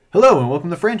Hello and welcome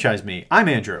to Franchise Me. I'm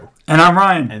Andrew. And I'm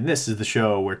Ryan. And this is the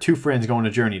show where two friends go on a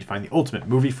journey to find the ultimate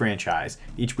movie franchise.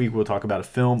 Each week we'll talk about a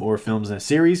film or films in a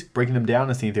series, breaking them down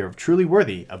and seeing if they're truly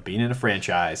worthy of being in a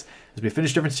franchise. As we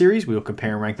finish different series, we will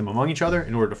compare and rank them among each other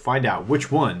in order to find out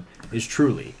which one is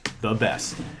truly the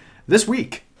best. This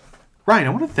week, Ryan, I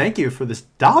want to thank you for this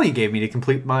doll you gave me to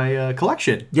complete my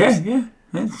collection. Yeah.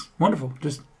 It's wonderful.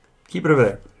 Just keep it over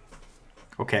there.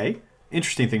 Okay.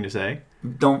 Interesting thing to say.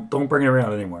 Don't bring it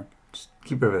around anymore. Just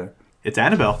keep it over there. It's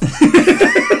Annabelle.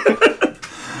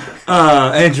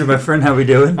 Andrew, my friend, how we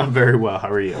doing? I'm very well. How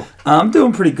are you? I'm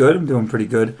doing pretty good.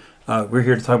 We're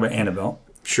here to talk about Annabelle.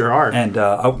 Sure are. And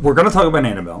we're going to talk about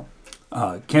Annabelle.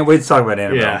 Can't wait to talk about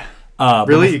Annabelle. Yeah.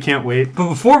 Really? You can't wait? But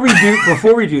before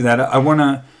we do that, I want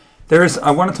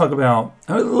to talk about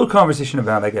a little conversation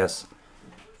about, I guess,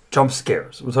 jump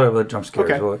scares. We'll talk about jump scares.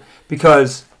 Okay.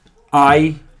 Because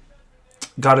I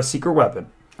got a secret weapon.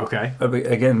 Okay.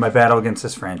 Again, my battle against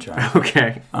this franchise.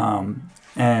 Okay.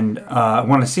 And I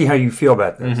want to see how you feel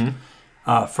about this.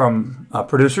 Mm-hmm. From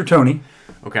producer Tony.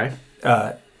 Okay.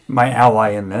 My ally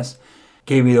in this,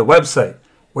 gave me the website,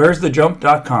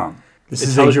 where'sthejump.com.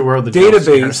 This tells you where the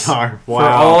database are. Wow. for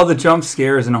all the jump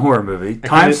scares in a horror movie,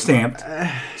 time-stamped,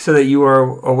 so that you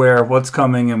are aware of what's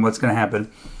coming and what's going to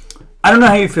happen. I don't know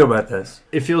how you feel about this.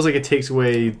 It feels like it takes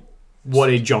away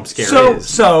what a jump scare is.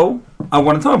 So I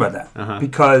want to talk about that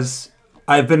because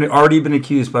I've already been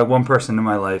accused by one person in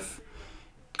my life,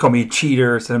 call me a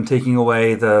cheater, said I'm taking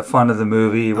away the fun of the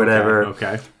movie, whatever,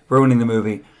 ruining the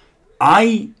movie.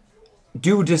 I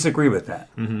do disagree with that.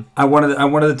 Mm-hmm. I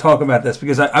wanted to talk about this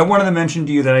because I wanted to mention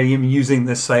to you that I am using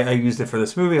this site. I used it for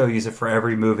this movie. I'll use it for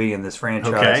every movie in this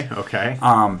franchise. Okay.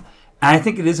 And I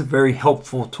think it is a very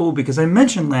helpful tool because I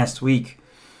mentioned last week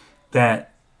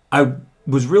that I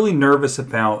was really nervous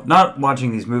about not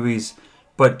watching these movies,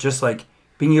 but just like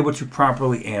being able to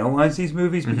properly analyze these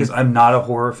movies because I'm not a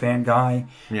horror fan guy.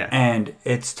 Yeah. And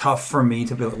it's tough for me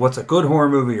to be like, what's a good horror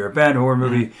movie or a bad horror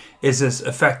movie? Mm-hmm. Is this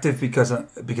effective because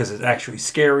it's actually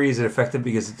scary? Is it effective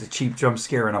because it's a cheap jump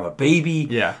scare and I'm a baby?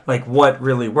 Yeah. Like what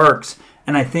really works?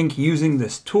 And I think using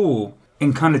this tool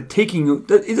and kind of taking it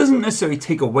doesn't necessarily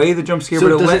take away the jump scare,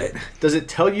 so but does it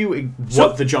tell you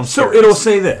what the jump scare is? So it'll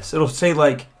say this. It'll say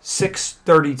like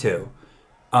 6:32,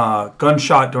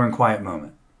 gunshot during quiet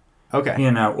moment. Okay. You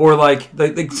know, or like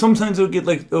sometimes it'll be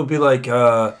like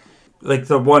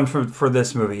the one for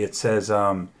this movie. It says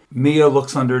Mia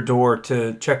looks under door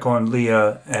to check on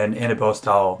Leah and Annabelle's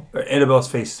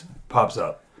face pops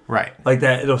up. Right. Like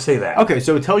that. It'll say that. Okay,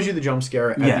 so it tells you the jump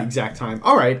scare at the exact time.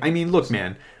 All right. I mean, look,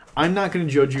 man. I'm not going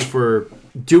to judge you for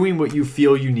doing what you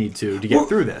feel you need to get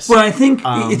through this. Well, I think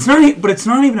it's not. But it's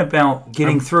not even about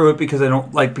getting through it because I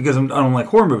don't like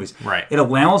horror movies. Right. It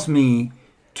allows me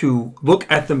to look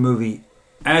at the movie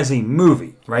as a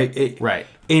movie. Right. Right.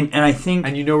 And I think,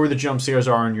 and you know where the jump scares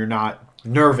are, and you're not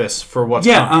nervous for what's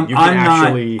coming. You can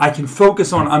actually. I can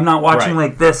focus on. I'm not watching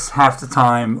like this half the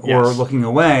time or looking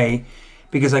away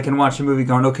because I can watch the movie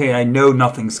going, okay, I know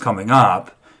nothing's coming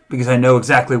up. Because I know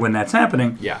exactly when that's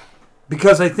happening. Yeah.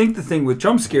 Because I think the thing with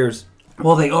jump scares,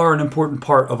 well, they are an important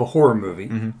part of a horror movie,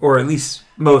 or at least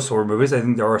most horror movies. I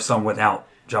think there are some without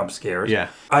jump scares. Yeah.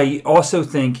 I also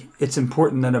think it's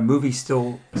important that a movie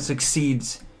still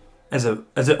succeeds as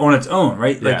on its own,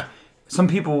 right? Like some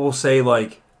people will say,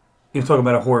 like, you talk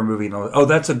about a horror movie, and oh,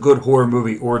 that's a good horror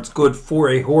movie, or it's good for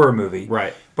a horror movie.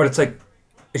 Right. But it's like,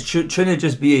 shouldn't it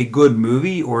just be a good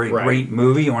movie or a great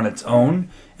movie on its own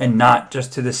and not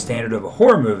just to the standard of a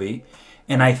horror movie?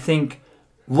 And I think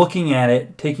looking at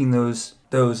it, taking those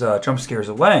jump scares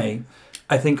away,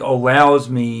 I think allows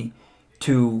me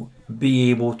to be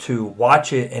able to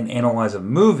watch it and analyze a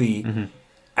movie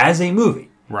as a movie.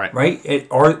 Right. Right?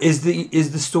 Is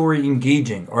the story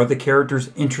engaging? Are the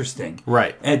characters interesting?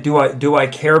 Right. And do I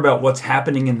care about what's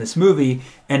happening in this movie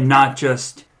and not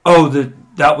just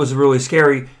that was really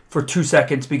scary for 2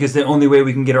 seconds because the only way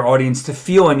we can get our audience to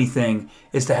feel anything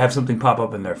is to have something pop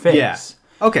up in their face. Yeah.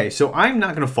 Okay, so I'm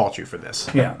not going to fault you for this.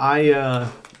 Yeah.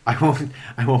 I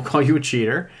won't call you a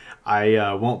cheater.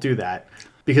 I won't do that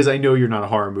because I know you're not a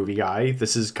horror movie guy.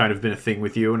 This has kind of been a thing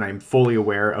with you, and I'm fully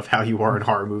aware of how you are in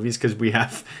horror movies because we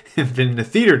have been in the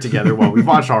theater together while we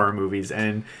watch horror movies,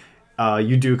 and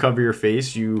you do cover your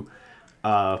face. You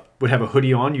would have a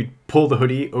hoodie on. You'd pull the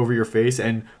hoodie over your face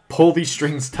and pull these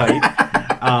strings tight.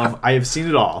 I have seen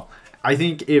it all. I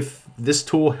think if this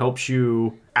tool helps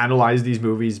you analyze these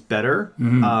movies better,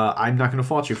 I'm not going to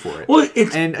fault you for it. Well,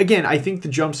 and again, I think the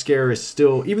jump scare is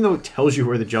still, even though it tells you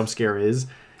where the jump scare is,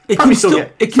 it can still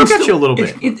get you a little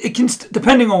bit. It can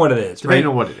depending on what it is. Depending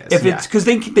on what it is. If it's because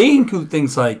they include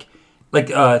things like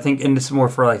like I think, and this is more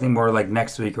for I think more like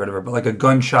next week or whatever, but like a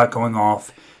gunshot going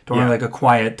off during like a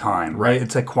quiet time, right?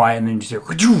 It's like quiet, and then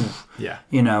you hear,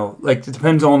 you know, like it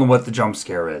depends on what the jump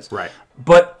scare is, right?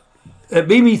 But it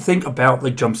made me think about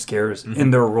like jump scares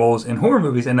in their roles in horror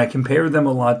movies, and I compare them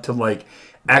a lot to like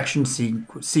action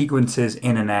sequences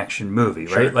in an action movie,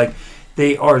 right? Like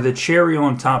they are the cherry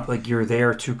on top. Like you're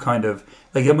there to kind of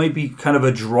like it might be kind of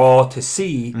a draw to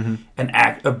see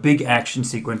a big action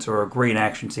sequence or a great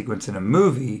action sequence in a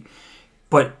movie.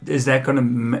 But is that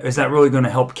really going to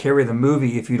help carry the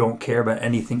movie if you don't care about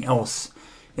anything else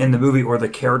in the movie or the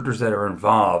characters that are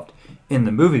involved in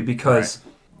the movie? Because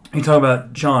you talk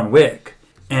about John Wick,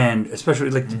 and especially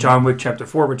like the John Wick Chapter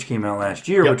 4, which came out last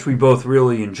year, which we both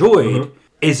really enjoyed,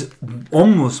 is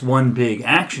almost one big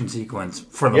action sequence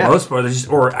for the most part.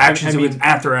 Or action sequence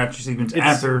after action sequence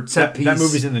after set piece. That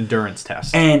movie's an endurance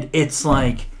test. And it's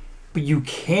like, but you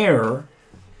care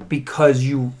because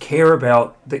you care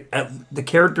about the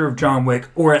character of John Wick,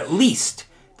 or at least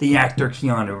the actor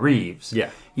Keanu Reeves.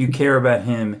 Yeah. You care about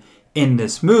him in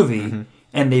this movie,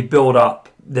 and they build up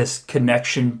this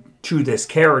connection to this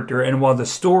character. And while the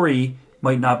story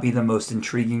might not be the most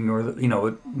intriguing, or you know,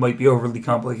 it might be overly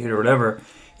complicated or whatever,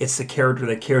 it's the character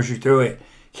that carries you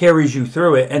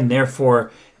through it, and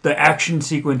therefore the action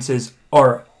sequences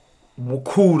are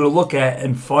cool to look at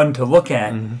and fun to look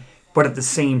at. But at the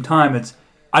same time, it's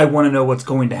I want to know what's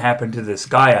going to happen to this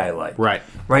guy I like. Right.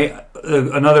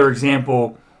 Another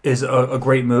example is a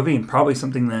great movie, and probably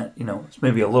something that, you know, it's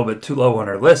maybe a little bit too low on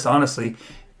our list, honestly.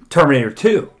 Terminator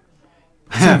 2.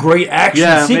 Some great action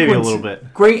sequences. Maybe a little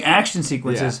bit. Great action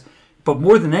sequences. Yeah. But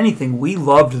more than anything, we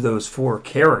loved those 4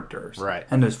 characters. Right.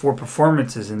 And those 4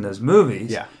 performances in those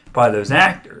movies by those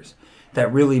actors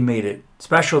that really made it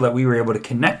special, that we were able to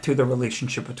connect to the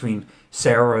relationship between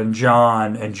Sarah and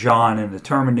John and the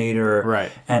Terminator,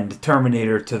 and the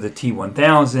Terminator to the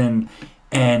T-1000,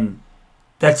 and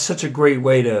that's such a great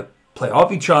way to play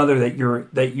off each other, that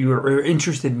you're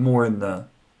interested more in the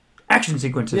action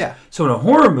sequences. Yeah. So in a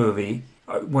horror movie,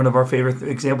 one of our favorite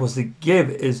examples to give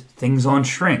is Things on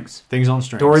Strings. Things on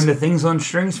Strings. During the Things on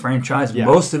Strings franchise,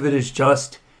 most of it is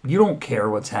just you don't care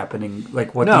what's happening,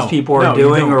 like what these people are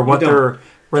doing or what their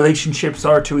relationships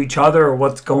are to each other or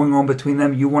what's going on between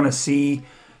them. You want to see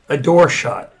a door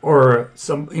shut or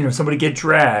somebody get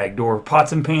dragged or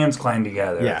pots and pans clang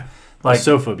together. Yeah, like a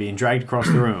sofa being dragged across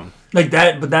the room, like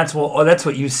that. But that's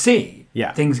what you see.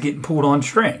 Yeah, things getting pulled on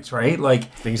strings, right?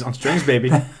 Like Things on Strings,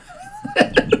 baby.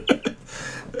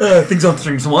 Things on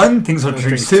Strings 1, Things on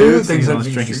Strings 2, Things on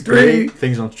Strings 3,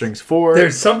 Things on Strings 4.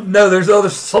 There's other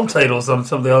subtitles on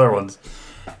some of the other ones.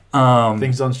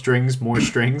 Things on Strings, more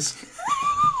strings.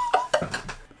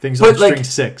 Things on String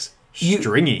 6,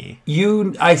 stringy.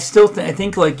 I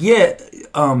think a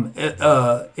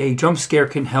jump scare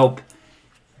can help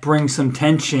bring some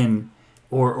tension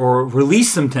or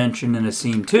release some tension in a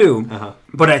scene too.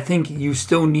 But I think you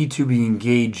still need to be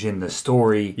engaged in the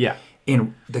story. Yeah.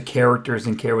 In the characters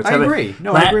and care what's happening. I agree.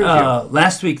 No, I agree with you.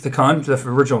 Last week, the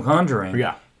original Conjuring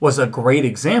was a great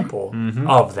example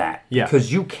of that. Yeah.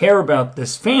 Because you care about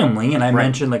this family, and I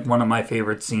mentioned like one of my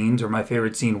favorite scenes, or my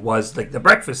favorite scene was like the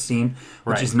breakfast scene,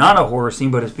 which is not a horror scene,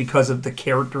 but it's because of the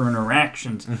character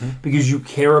interactions, because you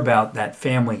care about that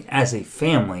family as a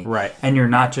family. Right. And you're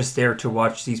not just there to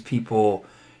watch these people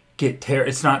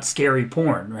it's not scary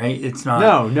porn, right? It's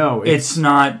not. No. It's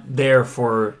not there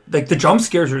for like the jump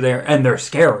scares are there and they're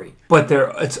scary, but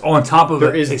it's on top of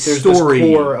there's story.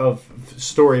 This core of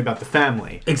story about the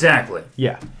family. Exactly.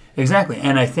 Yeah. Exactly,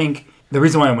 and I think the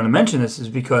reason why I want to mention this is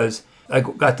because I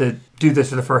got to do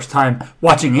this for the first time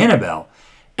watching Annabelle,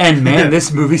 and man,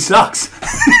 this movie sucks.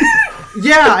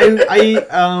 Yeah,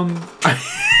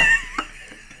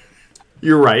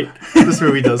 you're right. This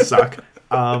movie does suck.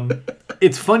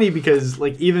 It's funny because,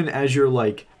 like, even as you're,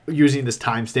 like, using this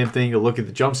timestamp thing to look at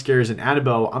the jump scares in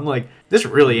Annabelle, I'm like, this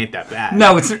really ain't that bad.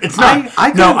 No, it's not.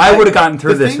 I would have gotten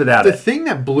through this without it. The thing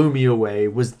that blew me away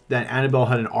was that Annabelle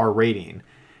had an R rating.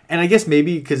 And I guess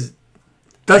maybe because...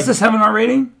 Does this have an R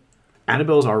rating?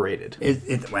 Annabelle's R-rated.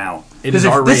 Wow. It is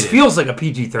R-rated. This feels like a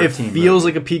PG-13. It feels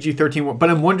like a PG-13 one, but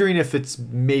I'm wondering if it's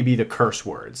maybe the curse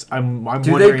words. I'm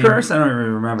Do wondering, they curse? I don't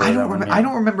even remember. I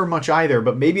don't remember much either,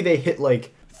 but maybe they hit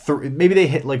like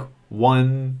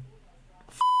one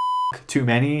too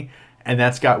many, and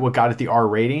that's what got it the R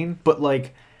rating. But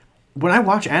like when I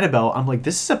watch Annabelle, I'm like,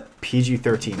 this is a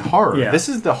PG-13 horror. Yeah. This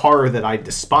is the horror that I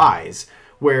despise,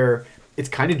 where it's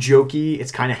kind of jokey,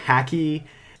 it's kind of hacky.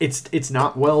 It's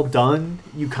not well done.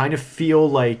 You kind of feel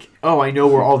like, oh, I know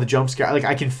where all the jump scares... Like,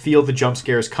 I can feel the jump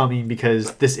scares coming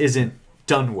because this isn't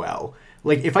done well.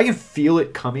 Like, if I can feel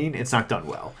it coming, it's not done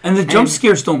well. And the jump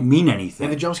scares don't mean anything.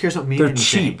 And the jump scares don't mean They're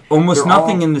anything. Cheap. Almost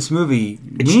nothing in this movie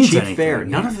means anything. Fair.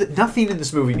 Nothing in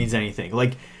this movie means anything.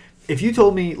 Like, if you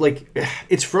told me, like,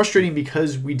 it's frustrating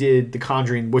because we did The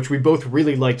Conjuring, which we both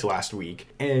really liked last week,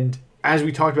 and as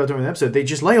we talked about during the episode, they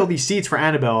just lay all these seeds for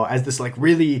Annabelle as this, like,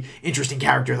 really interesting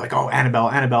character. Like, oh, Annabelle.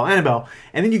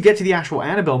 And then you get to the actual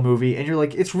Annabelle movie, and you're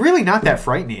like, it's really not that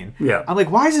frightening. Yeah. I'm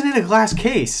like, why is it in a glass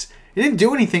case? It didn't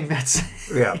do anything that's...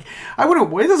 Yeah.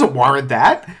 It doesn't warrant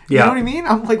that. You know what I mean?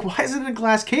 I'm like, why is it in a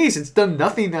glass case? It's done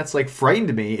nothing that's, like,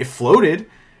 frightened me. It floated,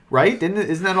 right?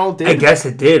 Isn't that all it did? I guess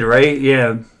it did, right?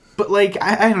 Yeah. But, like,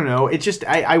 I don't know. It just...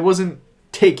 I wasn't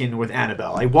taken with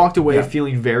Annabelle. I walked away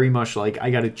feeling very much like I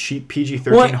got a cheap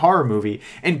PG-13 horror movie.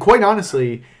 And quite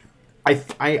honestly,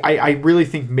 I really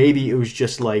think maybe it was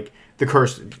just, like, the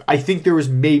curse. I think there was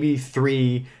maybe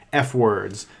 3... F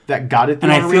words that got it.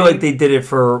 And I feel like they did it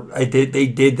for. They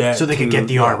did that so they could get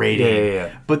the R rating.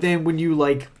 Yeah. But then when you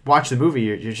like watch the movie,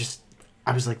 you're just.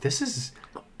 I was like, this is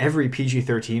every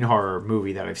PG-13 horror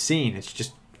movie that I've seen.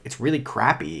 It's really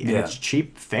crappy and it's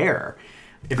cheap fare.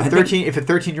 If a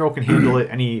 13-year-old can handle it,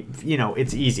 and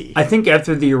it's easy. I think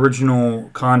after the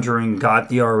original Conjuring got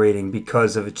the R rating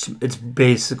because of it's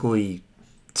basically.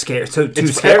 Scary. Too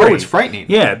scary. Oh, it's frightening.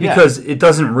 Yeah, because it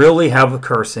doesn't really have a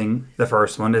cursing. The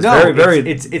first one is very very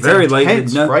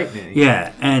intense, frightening.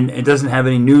 Yeah, and it doesn't have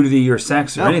any nudity or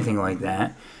sex or anything like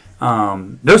that.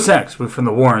 No sex from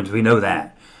the Warrens. We know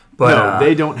that. But no,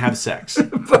 they don't have sex.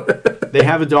 They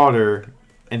have a daughter,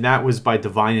 and that was by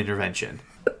divine intervention.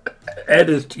 Ed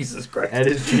is Jesus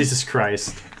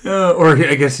Christ. Or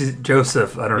I guess he's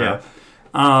Joseph. I don't know.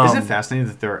 Isn't it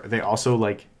fascinating that they also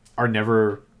like are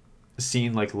never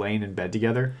seen like laying in bed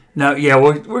together? No, yeah,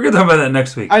 we're gonna talk about that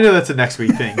next week. I know that's a next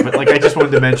week thing, but like I just wanted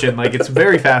to mention, like it's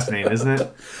very fascinating, isn't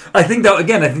it? I think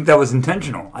that was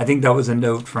intentional. I think that was a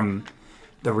note from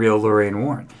the real Lorraine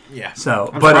Warren. Yeah. So,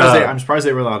 I'm surprised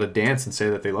they were allowed to dance and say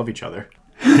that they love each other.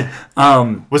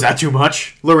 Was that too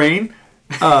much, Lorraine?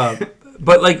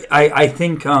 But like I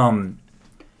think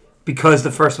because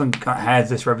the first one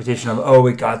has this reputation of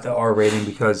it got the R rating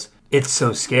because it's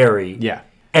so scary. Yeah.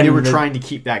 And they were trying to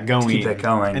keep that going.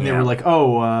 And they were like,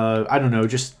 I don't know,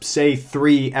 just say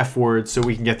 3 F words so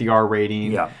we can get the R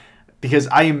rating. Yeah. Because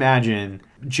I imagine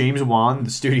James Wan, the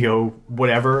studio,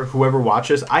 whoever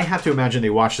watches, I have to imagine they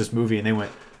watched this movie and they went,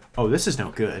 oh, this is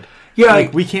no good. Yeah.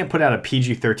 Like, we can't put out a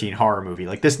PG-13 horror movie.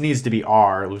 Like, this needs to be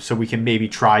R so we can maybe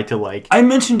try to, like... I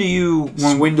mentioned to you...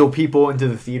 swindle people into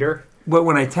the theater. But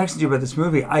when I texted you about this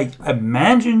movie, I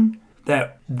imagine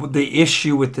that the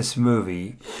issue with this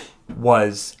movie...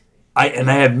 was I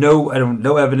have no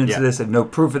evidence of this, I have no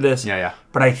proof of this. Yeah.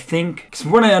 But I think, because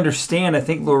from what I understand, I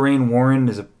think Lorraine Warren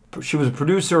she was a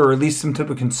producer or at least some type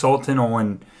of consultant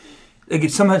on. Like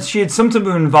she had some type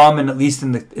of involvement at least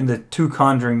in the 2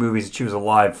 Conjuring movies that she was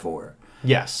alive for.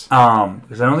 Yes.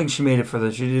 Because I don't think she made it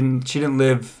for she didn't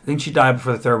live. I think she died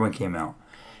before the 3rd one came out.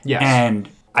 Yes. And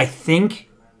I think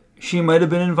she might have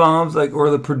been involved, like,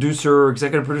 or the producer or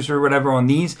executive producer or whatever on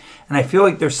these. And I feel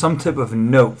like there's some type of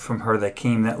note from her that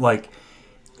came that, like,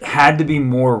 had to be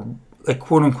more, like,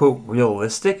 quote unquote,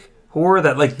 realistic horror.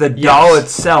 That, like, the doll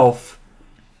itself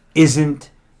isn't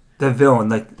the villain.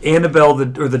 Like, Annabelle,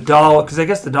 or the doll, because I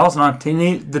guess the doll's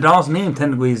name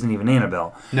technically isn't even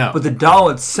Annabelle. No. But the doll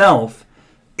itself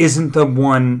isn't the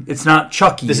one. It's not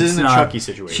Chucky. This isn't a Chucky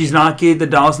situation. She's not getting. The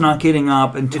doll's not getting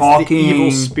up and talking. It's the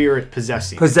evil spirit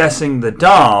possessing the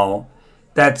doll.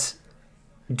 That's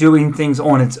doing things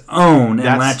on its own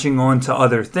and latching on to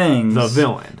other things. The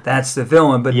villain. That's the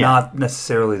villain, but not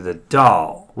necessarily the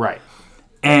doll. Right.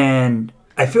 And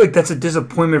I feel like that's a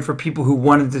disappointment for people who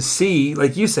wanted to see,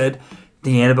 like you said,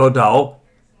 the Annabelle doll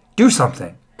do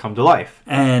something, come to life.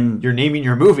 And you're naming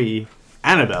your movie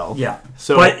Annabelle. Yeah.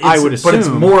 So I would assume... But it's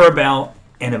more about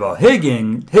Annabelle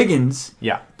Higgins,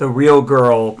 the real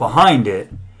girl behind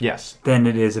it, than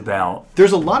it is about...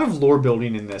 There's a lot of lore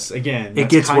building in this. Again, it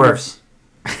gets worse.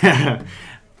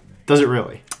 Does it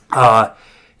really? Yeah,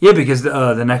 because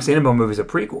the next Annabelle movie is a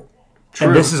prequel. True.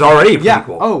 And this is already a prequel.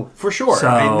 Yeah. Oh, for sure. So...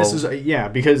 And this is...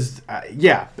 because...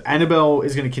 Annabelle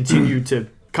is going to continue to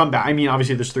come back. I mean,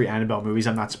 obviously there's 3 Annabelle movies.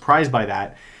 I'm not surprised by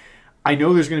that. I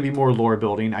know there's going to be more lore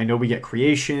building. I know we get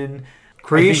creation.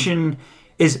 Creation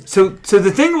is so. The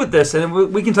thing with this, and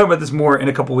we can talk about this more in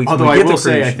a couple weeks. Although I will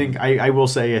say,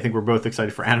 I think we're both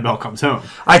excited for Annabelle Comes Home.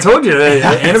 I told you,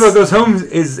 Annabelle Goes Home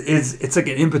is it's like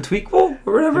an in-betweequel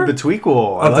or whatever.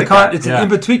 In-betweequel. It's an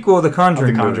in-betweequel of the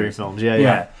Conjuring. Of the Conjuring films.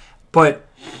 Yeah. But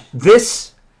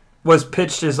this was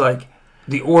pitched as like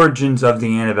the origins of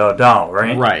the Annabelle doll,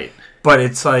 right? Right. But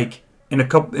it's like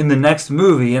in the next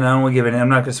movie, and I don't want to give it. I'm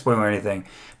not going to spoil anything,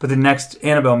 but the next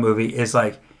Annabelle movie is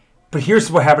like, but here's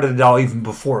what happened to the doll even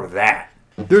before that.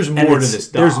 There's more to this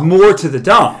doll. There's more to the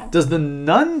doll. Does the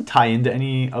nun tie into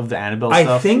any of the Annabelle stuff?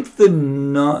 I think the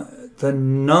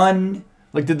nun.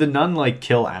 Like, did the nun like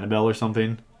kill Annabelle or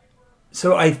something?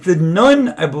 So the nun,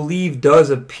 I believe, does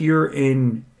appear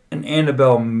in an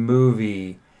Annabelle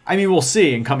movie. I mean, we'll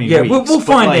see in coming weeks. Yeah, we'll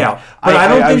find out. But I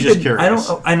don't think was just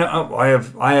curious. I know.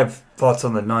 I have thoughts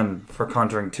on the nun for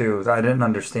Conjuring 2. I didn't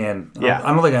understand. Yeah.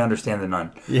 I don't think I understand the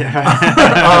nun. Yeah.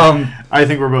 I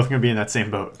think we're both going to be in that same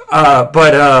boat.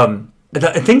 But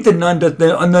I think the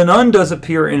nun does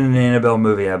appear in an Annabelle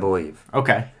movie, I believe.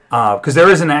 Okay. Because there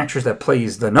is an actress that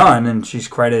plays the nun, and she's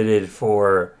credited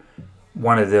for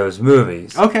one of those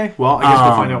movies. Okay. Well, I guess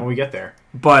we'll find out when we get there.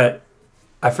 But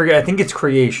I forget. I think it's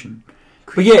Creation.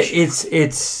 But yeah,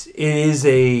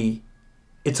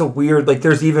 it's a weird, like,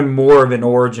 there's even more of an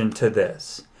origin to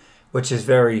this, which is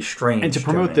very strange. And to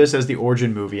promote this as the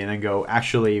origin movie and then go,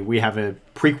 actually, we have a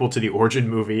prequel to the origin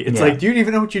movie. It's like, do you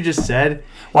even know what you just said?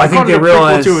 Well, I think they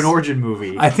realized to an origin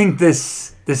movie. I think they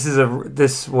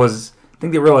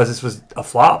realized this was a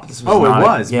flop. It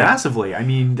was massively. I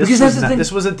mean,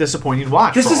 this was a disappointing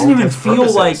watch. This doesn't even feel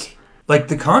like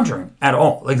The Conjuring at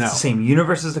all. Like, it's the same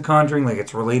universe as The Conjuring. Like,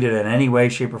 it's related in any way,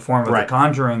 shape, or form with The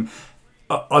Conjuring,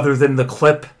 other than the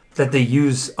clip that they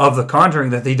use of The Conjuring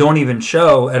that they don't even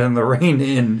show Ed and Lorraine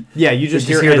in. Yeah, you just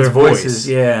hear their voices.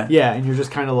 Yeah. Yeah, and you're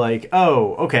just kind of like,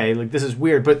 oh, okay, like, this is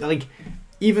weird. But, like,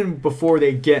 even before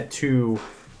they get to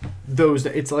those,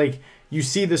 it's like, you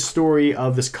see the story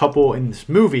of this couple in this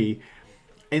movie,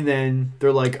 and then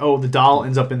they're like, oh, the doll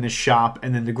ends up in this shop,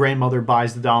 and then the grandmother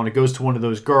buys the doll, and it goes to one of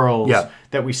those girls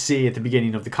that we see at the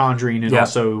beginning of The Conjuring and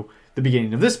also the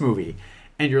beginning of this movie.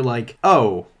 And you're like,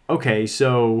 oh, okay,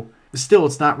 so still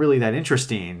it's not really that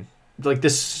interesting. Like,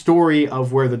 this story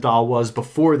of where the doll was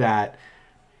before that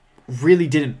really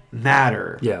didn't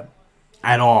matter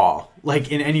at all.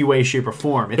 Like, in any way, shape, or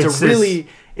form. It's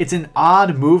an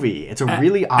odd movie. It's a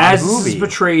really odd movie. As is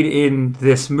portrayed in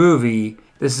this movie,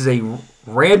 this is a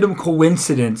random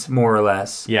coincidence, more or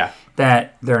less. Yeah.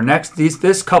 That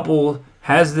this couple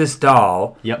has this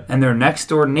doll, and their next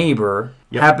door neighbor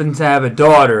happens to have a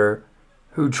daughter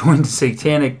who joined a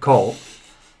satanic cult,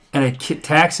 and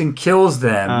attacks and kills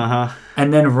them,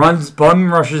 and then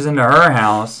bum rushes into her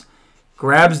house,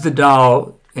 grabs the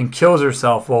doll, and kills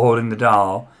herself while holding the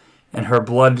doll, and her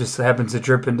blood just happens to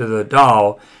drip into the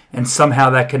doll, and somehow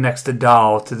that connects the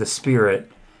doll to the spirit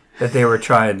that they were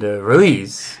trying to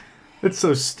release. It's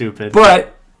so stupid.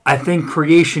 But I think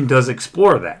Creation does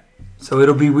explore that. So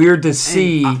it'll be weird to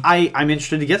see. I'm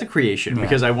interested to get to Creation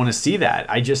because I want to see that.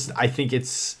 I think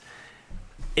it's.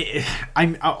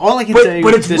 All I can say.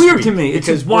 But it's weird to me. It's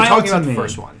we're talking about the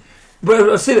first one. But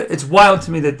I'll say that it's wild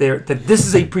to me that this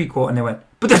is a prequel, and they went,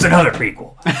 but there's another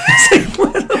prequel.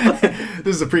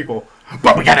 This is a prequel,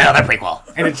 but we got another prequel,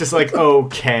 and it's just like,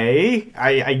 okay,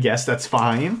 I guess that's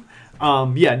fine.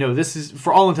 This is,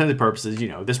 for all intended purposes,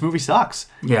 this movie sucks.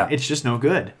 Yeah. It's just no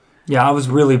good. Yeah, I was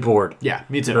really bored. Yeah,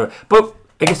 me too. But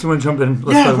I guess you want to jump in.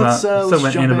 Let's talk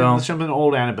about Annabelle. Let's jump in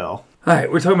old Annabelle. All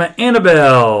right, we're talking about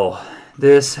Annabelle.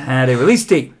 This had a release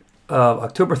date of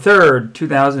October 3rd,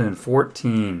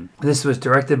 2014. This was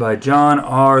directed by John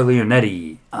R.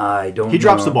 Leonetti. He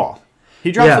drops the ball.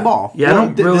 He drops the ball. Yeah, well,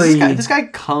 This guy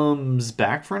comes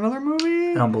back for another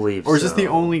movie? I don't believe so. Or is this the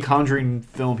only Conjuring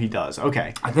film he does?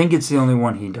 Okay. I think it's the only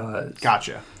one he does.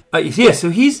 Gotcha. So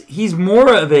he's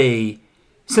more of a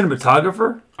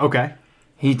cinematographer. Okay.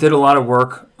 He did a lot of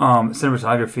work,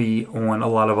 cinematography on a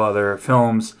lot of other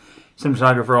films.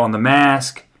 Cinematographer on The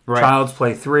Mask, Child's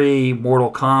Play 3,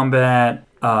 Mortal Kombat,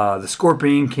 The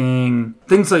Scorpion King,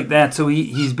 things like that. So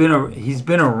he's been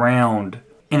around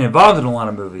and involved in a lot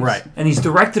of movies. Right. And he's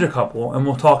directed a couple, and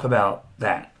we'll talk about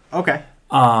that. Okay.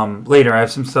 Later, I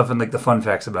have some stuff in like the fun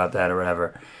facts about that or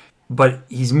whatever. But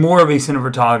he's more of a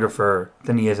cinematographer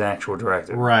than he is an actual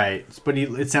director. Right. But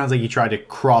it sounds like he tried to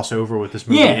cross over with this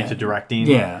movie into directing.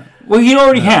 Yeah. Well, he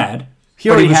already had. He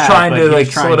was trying to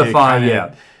solidify.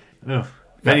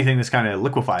 If anything, this kind of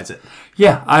liquefies it.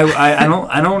 Yeah.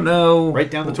 I don't know.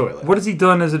 Right down the toilet. What has he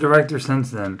done as a director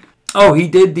since then? Oh, he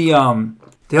did the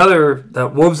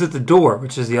Wolves at the Door,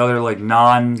 which is the other like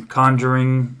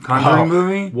non-Conjuring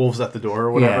movie. Wolves at the Door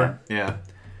or whatever. Yeah.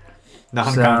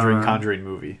 Conjuring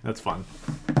movie. That's fun.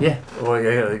 Yeah. Well,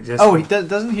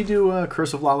 doesn't he do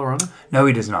Curse of La Llorona? No,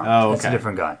 he does not. Oh, okay. That's a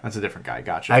different guy. That's a different guy.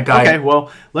 Gotcha. That guy. Okay,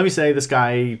 well, let me say this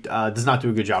guy does not do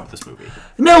a good job with this movie.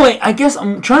 No, wait. I guess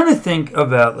I'm trying to think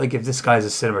about like if this guy's a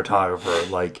cinematographer.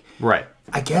 Like, right.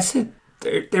 I guess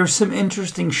there's some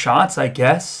interesting shots. I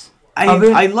guess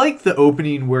I like the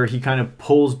opening where he kind of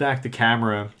pulls back the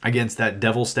camera against that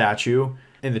devil statue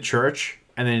in the church,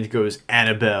 and then it goes,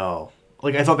 Annabelle.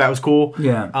 Like, I thought that was cool.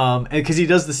 Yeah. Because he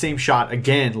does the same shot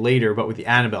again later, but with the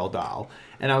Annabelle doll.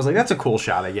 And I was like, that's a cool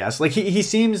shot, I guess. Like, he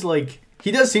seems like...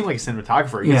 He does seem like a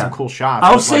cinematographer. He gets some cool shots.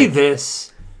 I'll say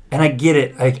this, and I get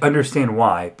it. I understand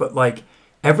why. But, like,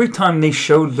 every time they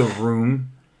showed the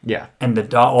room... Yeah.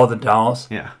 And all the dolls...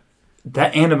 Yeah.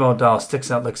 That Annabelle doll sticks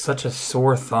out like such a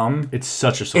sore thumb. It's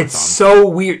such a sore thumb. It's so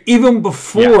weird. Even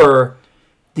before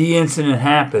the incident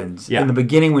happens, in the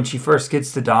beginning when she first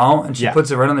gets the doll and she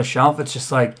puts it right on the shelf, it's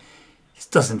just like, this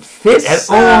doesn't fit at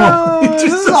all. It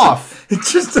just off. It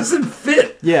just doesn't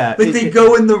fit. Yeah. Like they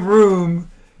go in the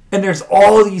room and there's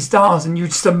all these dolls and you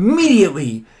just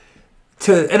immediately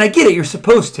and I get it, you're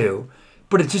supposed to,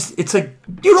 but it's like,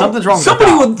 you know, something's wrong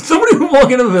with somebody would walk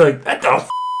in and be like, that doll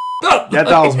up. That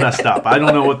doll's messed up. I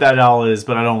don't know what that doll is,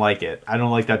 but I don't like it. I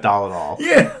don't like that doll at all.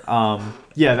 Yeah.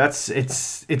 Yeah,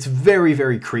 it's very,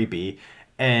 very creepy,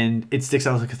 and it sticks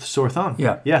out like a sore thumb.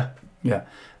 Yeah. Yeah. Yeah.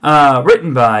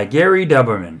 Written by Gary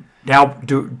Duberman.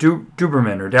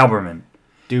 Duberman or Dalberman.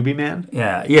 Doobie Man?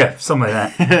 Yeah, something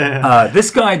like that.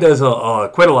 This guy does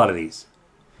quite a lot of these.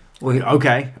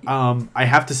 Okay. I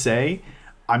have to say,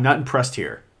 I'm not impressed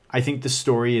here. I think the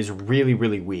story is really,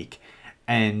 really weak,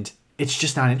 and it's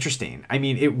just not interesting. I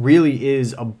mean, it really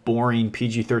is a boring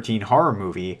PG-13 horror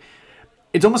movie.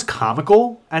 It's almost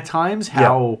comical at times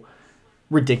how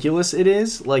ridiculous it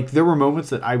is. Like, there were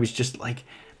moments that I was just like,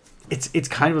 it's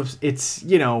kind of, it's,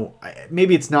 you know,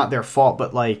 maybe it's not their fault,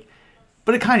 but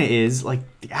it kind of is. Like,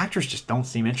 the actors just don't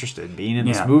seem interested in being in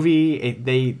this movie.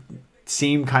 They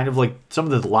seem kind of like, some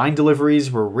of the line deliveries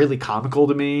were really comical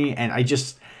to me, and I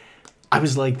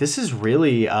was like, this is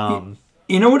really...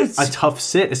 You know what? It's a tough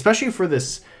sit, especially for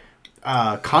this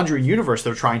Conjuring universe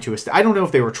they're trying to establish. I don't know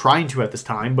if they were trying to at this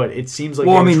time, but it seems like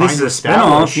trying to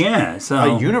establish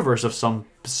a universe of some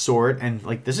sort. And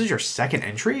like, this is your second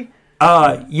entry.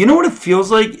 You know what it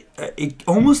feels like? It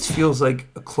almost feels like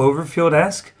a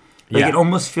Cloverfield-esque. Like it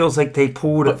almost feels like they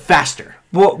pulled but faster.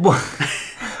 Well,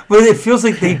 it feels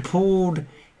like they pulled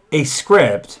a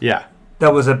script. Yeah.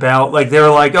 That was about like they were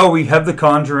like, oh, we have The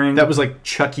Conjuring. That was like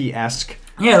Chucky-esque.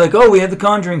 Yeah, like, oh, we have The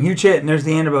Conjuring, huge hit, and there's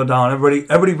the Annabelle doll. And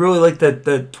everybody really liked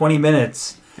the 20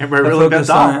 minutes. Everybody really liked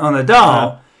that doll. On the doll.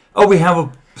 Yeah. Oh, we have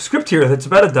a script here that's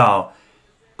about a doll.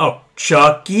 Oh,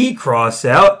 Chucky, cross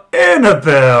out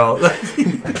Annabelle.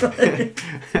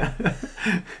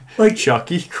 Like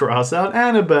Chucky, cross out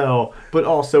Annabelle. But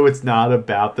also, it's not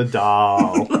about the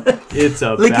doll. It's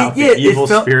about the evil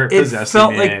spirit possessing it. It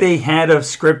felt like they had a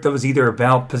script that was either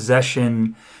about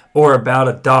possession or about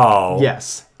a doll.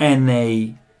 Yes. And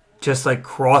they just like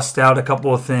crossed out a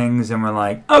couple of things and were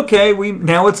like, okay,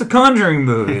 now it's a Conjuring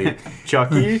movie.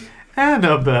 Chucky,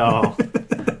 Annabelle.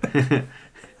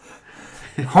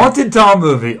 Haunted doll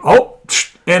movie. Oh,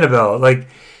 Annabelle. Like,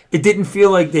 it didn't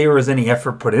feel like there was any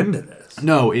effort put into this.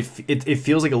 No, it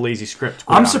feels like a lazy script.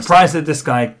 I'm surprised that this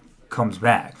guy comes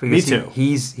back. Me too.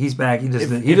 He's back. He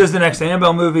does the next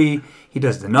Annabelle movie. He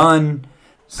does The Nun.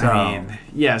 So, I mean,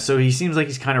 yeah, so he seems like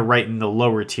he's kind of writing the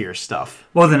lower tier stuff.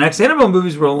 Well, the next Annabelle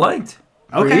movies were liked.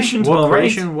 Okay. Creation's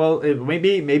Creation,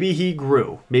 maybe he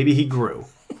grew. Maybe he grew.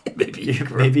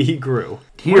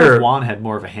 Here, Juan had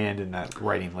more of a hand in that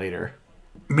writing later.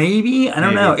 Maybe? I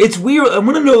don't know. It's weird. I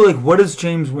want to know, like, what is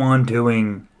James Wan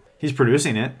doing? He's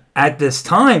producing it. At this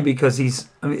time, because he's...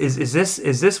 Is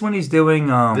this when he's doing...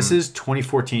 this is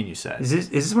 2014, you said. Is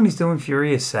this when he's doing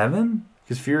Furious 7?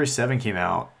 Because Furious 7 came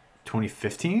out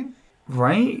 2015?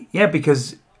 Right? Yeah,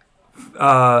 because...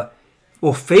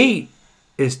 Fate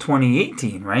is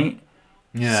 2018, right?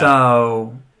 Yeah.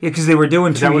 So... Yeah, because they were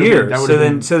doing 2 years.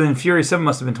 So then Furious 7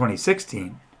 must have been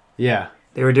 2016. Yeah.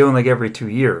 They were doing, like, every 2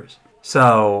 years.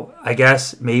 So I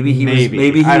guess maybe he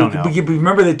I don't know.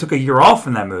 Remember they took a year off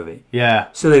from that movie. Yeah.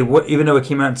 So they even though it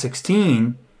came out in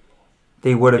 16,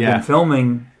 they would have been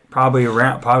filming probably in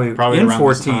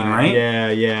 14, right?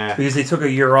 Yeah. Because they took a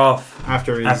year off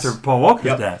after Paul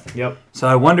Walker's death. Yep. So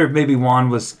I wonder if maybe Juan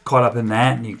was caught up in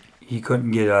that and he couldn't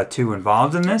get too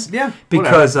involved in this. Yeah.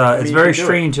 Because it's very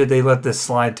strange that they let this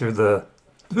slide through the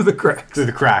cracks. Through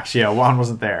the cracks. Yeah. Juan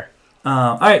wasn't there.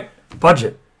 All right.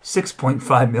 Budget.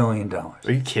 $6.5 million. Are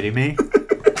you kidding me?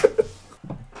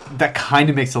 That kind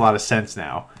of makes a lot of sense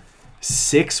now.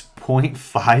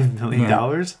 $6.5 million?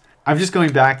 Yeah. I'm just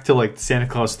going back to like Santa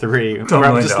Claus 3 where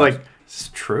I'm just like, is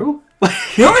this true?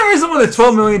 The only reason why the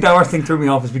 $12 million thing threw me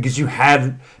off is because you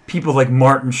had people like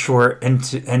Martin Short and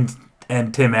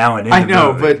Tim Allen in I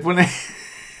know, movie. But when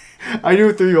I knew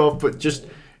it threw you off, but just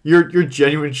your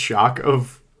genuine shock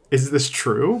of is this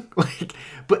true? Like,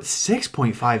 but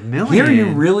 6.5 million. Here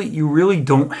you really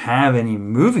don't have any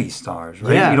movie stars,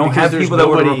 right? Yeah, you don't have people that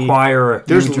would require a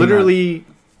There's literally,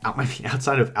 I mean,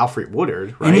 outside of Alfred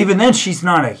Woodard, right? And even then, she's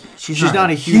not a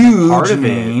huge part of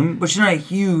name, but she's not a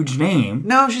huge name.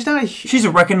 No, she's not she's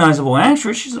a recognizable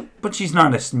actress, but she's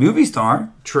not a movie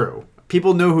star. True.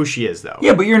 People know who she is, though.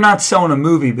 Yeah, but you're not selling a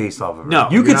movie based off of her. No,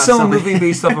 you could sell a movie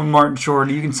based off of Martin Short.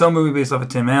 You can sell a movie based off of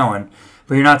Tim Allen,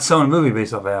 but you're not selling a movie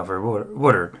based off of Alfred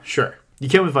Woodard. Sure. You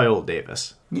can with Viola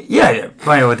Davis. Yeah,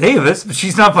 Viola Davis, but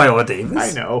she's not Viola Davis.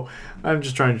 I know. I'm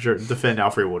just trying to defend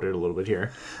Alfred Woodard a little bit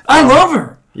here. I love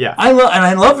her. Yeah. I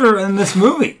love her in this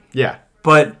movie. Yeah.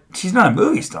 But she's not a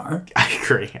movie star. I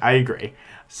agree.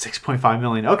 6.5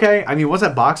 million. Okay. I mean, what's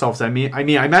that box office? I mean, I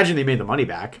imagine they made the money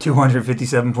back.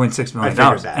 $257.6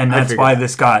 million. And that's why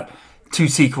this got 2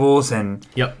 sequels and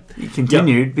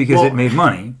continued because it made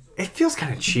money. It feels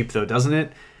kind of cheap, though, doesn't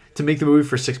it? To make the movie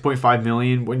for 6.5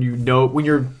 million when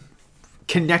you're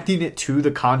connecting it to the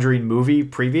Conjuring movie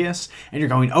previous and you're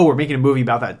going, oh, we're making a movie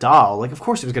about that doll. Like, of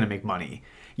course it was going to make money.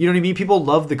 You know what I mean? People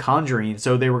love the Conjuring,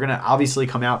 so they were going to obviously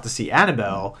come out to see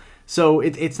Annabelle. So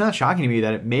it's not shocking to me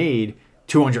that it made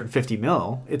 250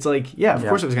 mil. It's like, yeah, of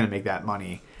course it was going to make that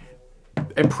money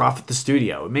and profit the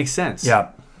studio. It makes sense.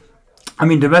 Yeah. I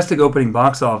mean, domestic opening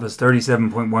box office,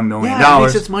 $37.1 million. Yeah, it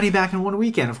makes its money back in one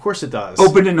weekend. Of course it does.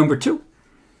 Opened at number 2.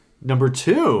 Number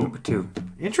 2? Number 2.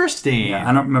 Interesting. Yeah,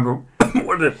 I don't remember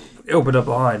what it opened up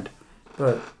behind,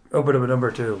 but opened up at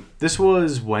number 2. This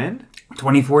was when?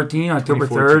 2014, October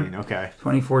 3rd. Okay.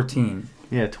 2014.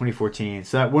 Yeah, 2014.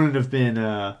 So that wouldn't have been...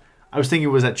 I was thinking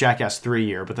it was that Jackass 3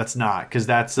 year, but that's not, because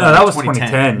that's no, that was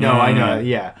 2010. No, I know.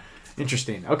 Yeah.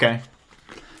 Interesting. Okay.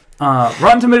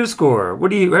 Rotten Tomatoes score. How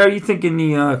are you thinking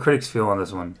the critics feel on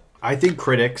this one? I think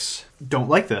critics don't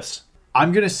like this.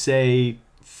 I'm going to say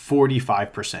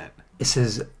 45%. This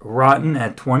is rotten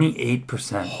at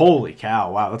 28%. Holy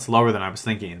cow. Wow, that's lower than I was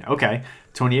thinking. Okay,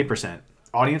 28%.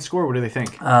 Audience score, what do they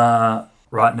think? Rotten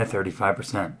at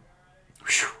 35%.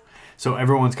 Whew. So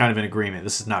everyone's kind of in agreement.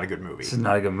 This is not a good movie. This is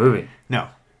not a good movie. No.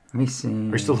 Let me see.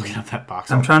 We're still looking at that box.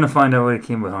 I'm trying to find out what it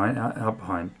came out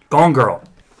behind. Gone Girl.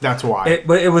 That's why.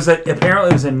 Apparently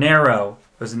it was a narrow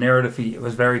defeat. It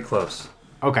was very close.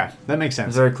 Okay, that makes sense. It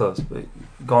was very close. But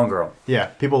Gone Girl. Yeah,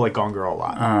 people like Gone Girl a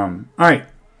lot. All right.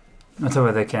 Let's talk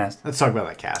about that cast. Let's talk about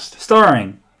that cast.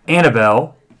 Starring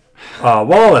Annabelle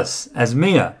Wallace as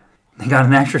Mia. They got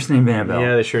an actress named Annabelle.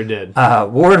 Yeah, they sure did.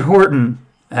 Ward Horton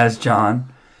as John.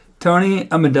 Tony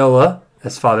Amendola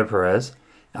as Father Perez.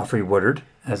 Alfred Woodard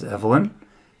as Evelyn.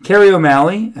 Carrie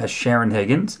O'Malley as Sharon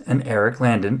Higgins. And Eric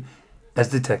Landon as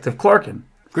Detective Clarkin.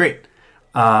 Great.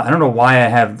 I don't know why I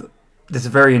have... This is a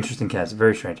very interesting cast.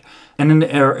 Very strange. And then,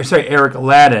 Eric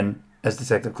Aladdin as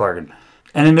Detective Clarkin.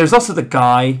 And then there's also the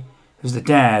guy who's the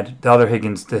dad, the other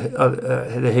Higgins, the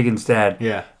Higgins dad.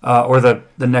 Yeah. Or the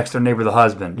next door neighbor, the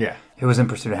husband. Yeah. Who was in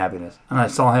Pursuit of Happiness. And I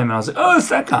saw him and I was like, oh, it's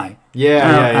that guy.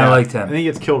 Yeah, I liked him. And he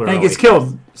gets killed early. And he gets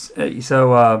killed.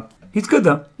 So, he's good,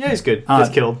 though. Yeah, he's good. He gets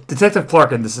killed. Detective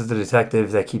Clarkin, this is the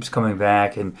detective that keeps coming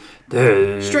back. And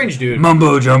strange dude.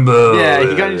 Mumbo jumbo. Yeah,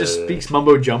 he kind of just speaks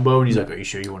mumbo jumbo. And he's like, are you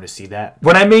sure you want to see that?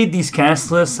 When I made these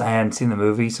cast lists, I hadn't seen the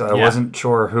movie. So I wasn't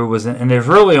sure who was in. And there's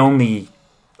really only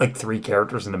like 3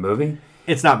 characters in the movie.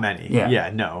 It's not many.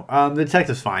 Yeah, no. The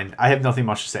detective's fine. I have nothing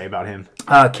much to say about him.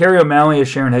 Carrie O'Malley as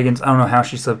Sharon Higgins. I don't know how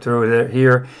she slipped through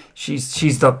here.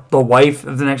 She's the wife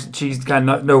of the next... She's got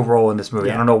no role in this movie.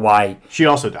 Yeah. I don't know why. She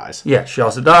also dies. Yeah, she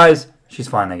also dies. She's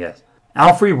fine, I guess.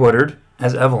 Alfred Woodard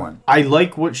as Evelyn. I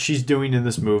like what she's doing in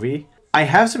this movie. I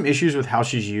have some issues with how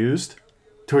she's used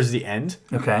towards the end.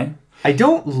 Okay. I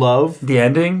don't love... The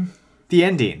ending? The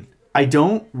ending. I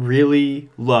don't really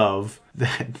love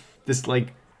that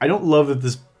I don't love that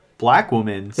this black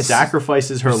woman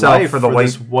sacrifices her life for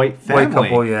this white family. White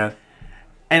couple, yeah.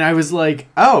 And I was like,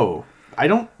 oh, I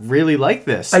don't really like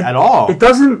this at all. It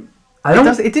doesn't...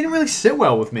 It didn't really sit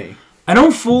well with me. I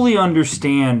don't fully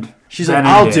understand. She's like,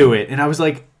 I'll do it. And I was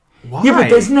like, why? Yeah,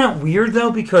 but isn't that weird,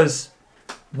 though? Because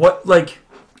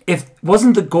if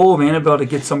wasn't the goal of Annabelle to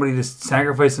get somebody to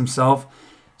sacrifice himself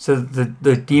so that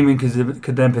the demon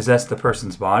could then possess the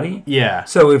person's body? Yeah.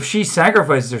 So if she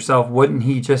sacrifices herself, wouldn't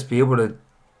he just be able to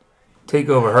take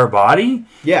over her body?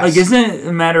 Yes. Like, isn't it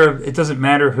a matter of... It doesn't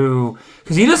matter who...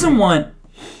 Because he doesn't want...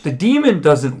 The demon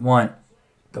doesn't want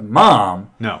the mom.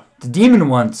 No. The demon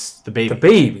wants the baby.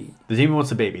 The demon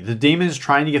wants the baby. The demon is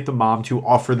trying to get the mom to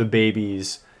offer the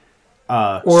baby's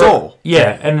soul.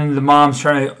 Yeah, and then the mom's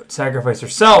trying to sacrifice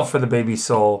herself for the baby's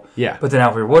soul. Yeah. But then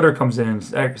Alfred Woodard comes in and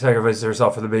sacrifices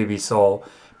herself for the baby's soul.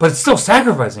 But it's still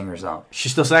sacrificing herself. She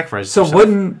still sacrifices herself. So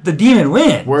wouldn't the demon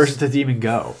win? Where does the demon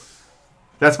go?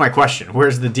 That's my question.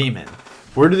 Where's the demon?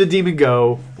 Where did the demon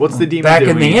go? What's the demon back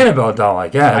doing? in the Annabelle doll, I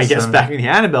guess. I guess back in the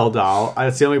Annabelle doll.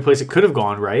 That's the only place it could have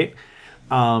gone, right?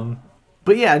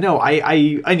 But yeah, no.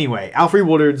 Anyway, Alfre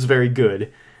Woodard's very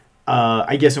good.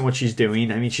 I guess in what she's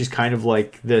doing. I mean, she's kind of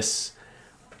like this.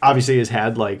 Obviously, has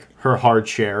had like her hard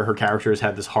share. Her character has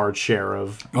had this hard share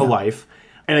of a life,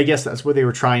 and I guess that's what they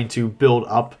were trying to build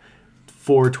up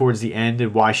for towards the end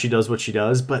and why she does what she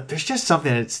does. But there's just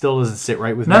something that still doesn't sit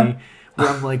right with me. Where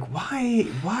I'm like, why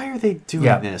are they doing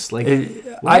this? Like,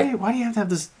 why do you have to have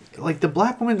this? Like, the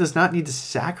black woman does not need to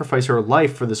sacrifice her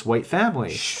life for this white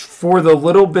family. For the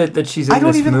little bit that she's in this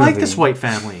movie. I don't even like this white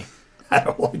family. I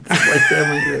don't like this white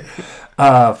family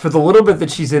either. For the little bit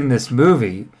that she's in this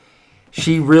movie,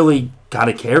 she really kind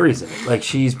of carries it. Like,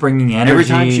 she's bringing energy. Every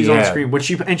time she's on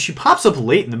screen. She pops up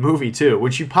late in the movie, too.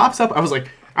 When she pops up, I was like,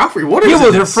 Alfre, what is this? Yeah,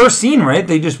 well, her first scene, right?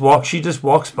 She just walks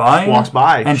by.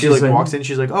 And she walks in.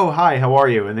 She's like, "Oh, hi, how are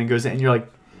you?" And then goes in, and you're like,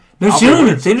 "No,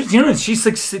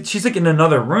 she's like in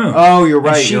another room." Oh, you're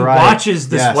right. And she watches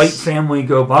this white family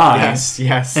go by.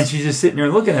 Yes. And she's just sitting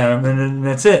there looking at them, and then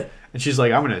that's it. And she's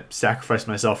like, "I'm going to sacrifice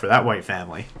myself for that white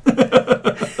family."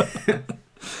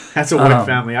 That's a white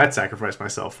family I'd sacrifice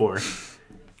myself for.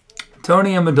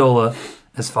 Tony Amendola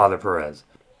as Father Perez.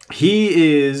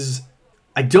 He is.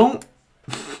 I don't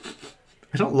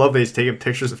love that he's taking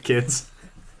pictures of kids.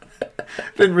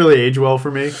 Didn't really age well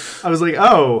for me. I was like,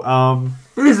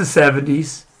 it is the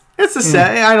 70s. It's the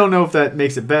 70s. I don't know if that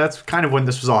makes it better. That's kind of when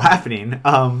this was all happening.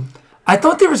 I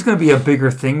thought there was going to be a bigger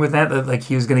thing with that like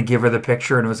he was going to give her the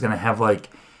picture and it was going to have like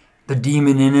the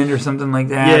demon in it or something like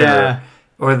that. Yeah.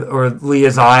 Or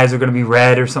Leah's eyes are going to be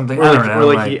red or something. I don't know.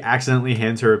 Or like he accidentally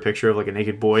hands her a picture of like a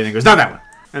naked boy and then goes, "Not that one,"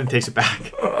 and then takes it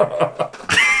back.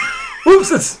 Whoops,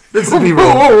 that's the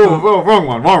B-roll. Whoa, wrong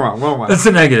one. That's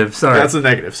a negative, sorry. That's a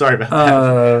negative, sorry about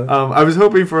that. I was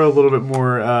hoping for a little bit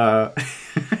more,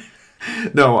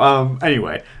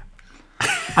 anyway.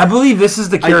 I believe this is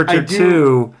the character,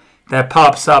 too, that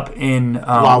pops up in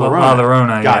La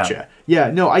Llorona. Gotcha. Yeah,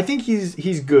 no, I think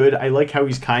he's good. I like how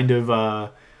he's kind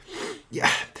of,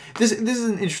 This is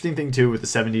an interesting thing, too, with the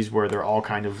 70s, where they're all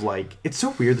kind of like, it's so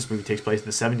weird this movie takes place in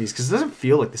the 70s, because it doesn't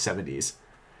feel like the 70s.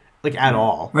 Like, at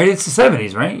all. Right, it's the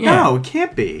 70s, right? Yeah. No, it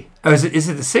can't be. Oh, is it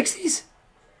the 60s?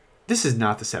 This is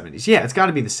not the 70s. Yeah, it's got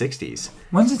to be the 60s.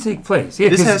 When does it take place? Yeah,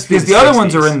 because the other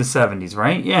ones are in the 70s,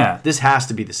 right? Yeah. This has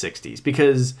to be the 60s,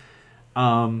 because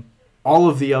all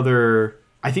of the other...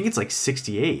 I think it's like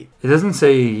 68. It doesn't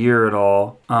say a year at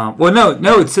all.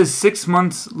 No, it says 6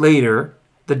 months later,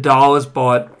 the doll is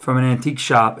bought from an antique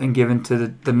shop and given to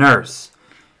the nurse.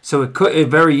 So it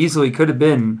very easily could have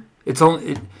been...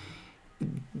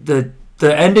 The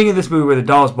ending of this movie where the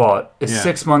doll is bought is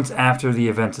 6 months after the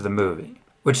events of the movie,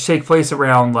 which take place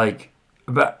around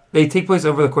they take place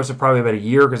over the course of probably about a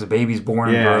year because the baby's born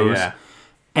and grows,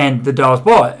 and the doll is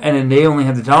bought, and then they only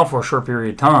have the doll for a short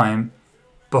period of time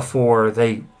before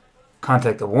they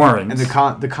contact the Warrens. And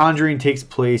the Conjuring takes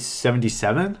place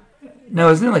 77?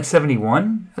 No, isn't it like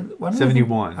 71?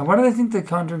 71. Why did I think the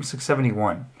Conjuring's like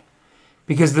 71?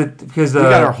 Because we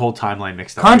got our whole timeline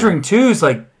mixed up. Conjuring 2 is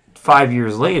like 5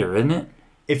 years later, isn't it?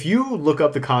 If you look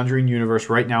up the Conjuring universe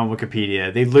right now on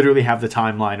Wikipedia, they literally have the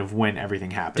timeline of when everything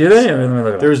happens. Do they? Let me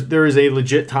look it up. There is a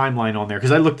legit timeline on there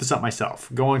because I looked this up myself.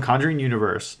 Go on Conjuring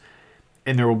universe,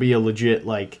 and there will be a legit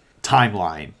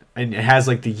timeline, and it has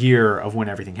the year of when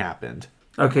everything happened.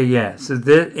 Okay, yeah. So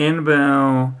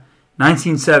Annabelle,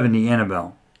 1970.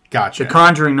 Annabelle. Gotcha. The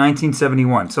Conjuring,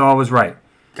 1971. So I was right.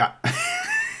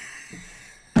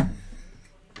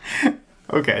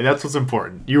 Okay, that's what's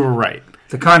important. You were right.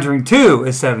 The Conjuring 2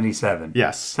 is 77.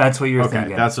 Yes. That's what you're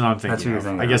thinking. Okay, that's what I'm thinking. That's what you're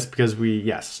thinking. I guess because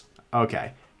yes.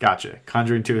 Okay, gotcha.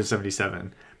 Conjuring 2 is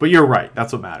 77. But you're right.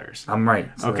 That's what matters. I'm right.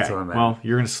 So okay, that's what well,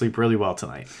 you're going to sleep really well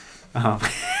tonight. I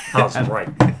was right.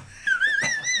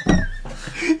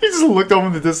 He just looked over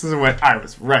in the distance and went, I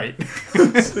was right.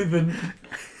 Sleeping.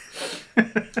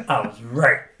 I was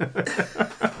right.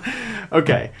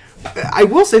 Okay. I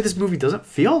will say this movie doesn't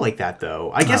feel like that,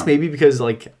 though. I guess maybe because,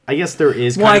 I guess there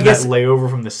is kind of that layover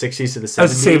from the 60s to the 70s. I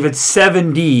would say if it's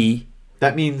 70...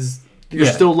 That means you're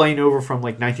still laying over from,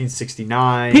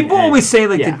 1969. People always say,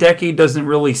 the decade doesn't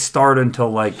really start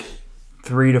until,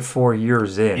 3 to 4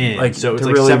 years in. So it's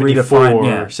to really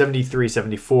 74, 73,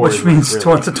 74. Which means to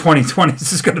 2020,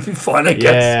 this is going to be fun, I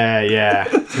guess. Yeah.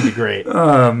 It's going to be great.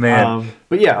 Oh, man.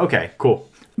 But yeah, okay, cool.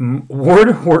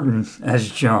 Ward Horton as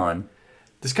John.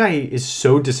 This guy is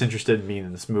so disinterested in being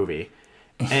in this movie.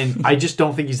 And I just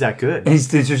don't think he's that good. He's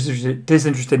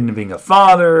disinterested in being a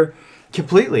father.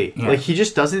 Completely. Yeah. He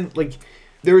just doesn't,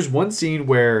 there was one scene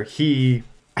where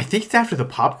I think it's after the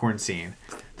popcorn scene.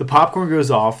 The popcorn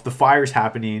goes off. The fire's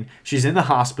happening. She's in the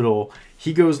hospital.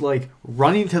 He goes like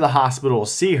running to the hospital to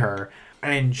see her.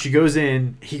 And she goes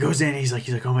in. He goes in. He's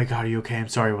like, oh my God, are you okay? I'm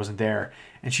sorry I wasn't there.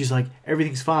 And she's like,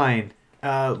 everything's fine.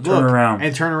 Look. Turn around.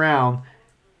 And turn around.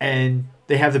 And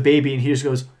they have the baby. And he just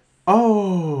goes,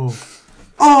 oh,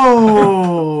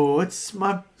 it's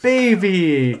my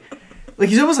baby. Like,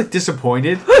 he's almost like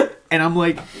disappointed. And I'm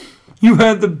like, you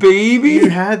had the baby? You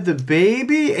had the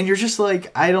baby? And you're just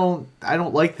like, I don't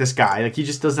like this guy. Like, he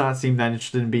just does not seem that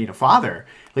interested in being a father.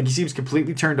 Like, he seems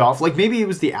completely turned off. Like, maybe it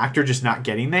was the actor just not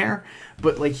getting there.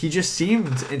 But, like, he just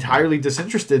seemed entirely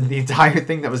disinterested in the entire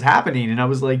thing that was happening. And I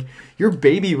was like, your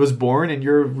baby was born and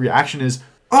your reaction is,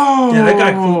 oh! Yeah,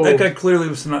 that guy clearly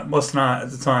must not, at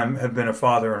the time, have been a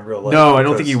father in real life. No, I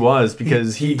don't think he was,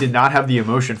 because he did not have the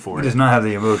emotion for it. He does not have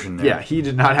the emotion there. Yeah, he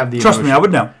did not have the emotion. Trust me, I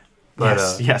would know.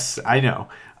 But, yes, I know.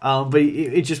 But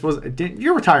it just was.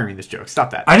 You're retiring this joke.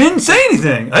 Stop that. I didn't say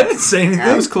anything.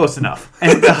 That was close enough.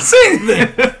 I didn't say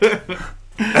anything.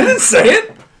 I didn't say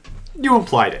it. You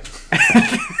implied it.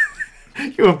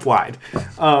 You implied.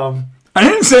 I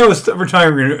didn't say I was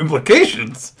retiring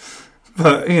implications.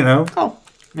 But, Oh,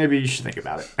 maybe you should think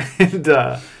about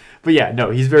it. But yeah, no,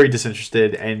 he's very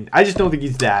disinterested, and I just don't think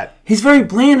he's that. He's very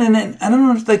bland, and I don't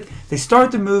know, like, they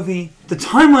start the movie, the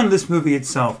timeline of this movie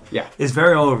itself is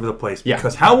very all over the place,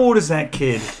 because how old is that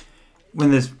kid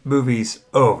when this movie's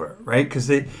over, right? Because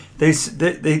you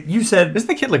said... Isn't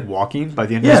the kid, like, walking by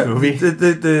the end of this movie?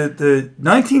 The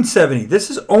 1970,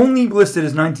 this is only listed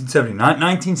as 1970, not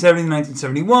 1970,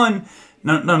 1971,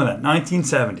 none of that,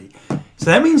 1970. So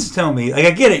that means to tell me, like, I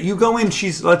get it, you go in,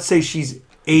 let's say she's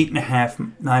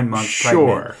 8.5, 9 months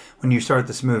pregnant when you start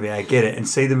this movie. I get it. And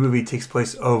say the movie takes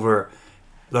place over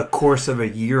the course of a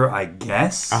year, I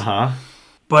guess. Uh-huh.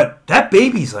 But that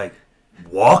baby's like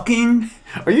walking.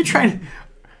 Are you trying?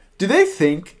 Do they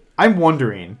think? I'm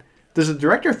wondering. Does the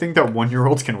director think that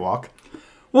 1-year-olds can walk?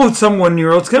 Well, some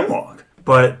 1-year-olds can walk,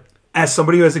 but as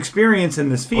somebody who has experience in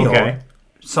this field,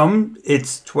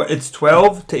 it's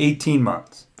 12 to 18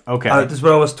 months. Okay, this is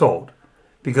what I was told.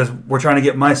 Because we're trying to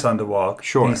get my son to walk.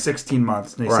 Sure. And he's 16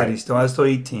 months. And they said he still has till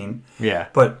 18. Yeah.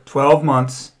 But 12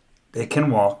 months, they can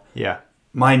walk. Yeah.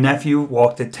 My nephew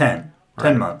walked at 10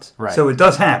 months. Right. So it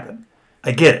does happen.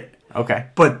 I get it. Okay.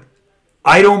 But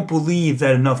I don't believe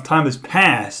that enough time has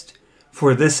passed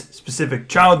for this specific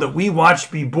child that we watched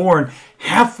be born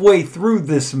halfway through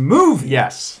this movie.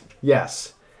 Yes.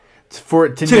 For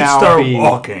it to now start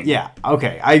walking. Yeah.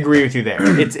 Okay. I agree with you there.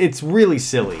 It's really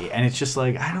silly. And it's just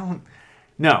like,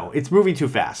 No, it's moving too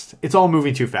fast. It's all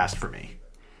moving too fast for me.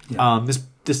 Yeah.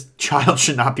 This child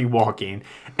should not be walking.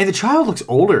 And the child looks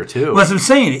older, too. Well, that's what I'm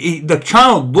saying. The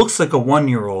child looks like a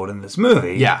 1-year-old in this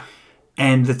movie. Yeah.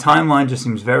 And the timeline just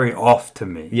seems very off to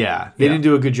me. Yeah. They didn't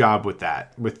do a good job with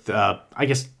that. With, I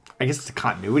guess it's a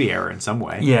continuity error in some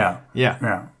way. Yeah.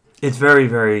 It's very,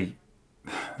 very,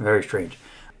 very strange.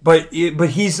 But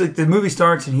he's like, the movie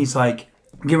starts and he's like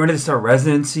getting ready to start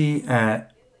residency at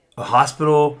a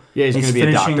hospital. Yeah, he's going to be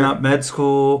a doctor. Finishing up med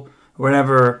school,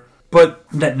 whatever. But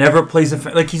that never plays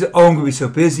like he's I'm going to be so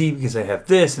busy because I have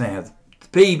this and I have the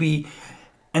baby,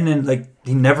 and then like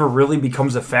he never really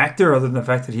becomes a factor other than the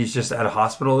fact that he's just at a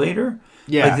hospital later.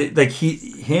 Yeah,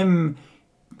 him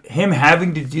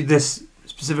having to do this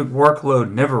specific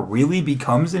workload never really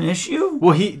becomes an issue.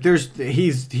 Well, he's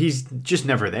just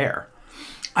never there.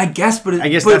 I guess, but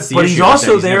that's the issue. He's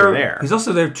also there. He's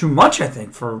also there too much, I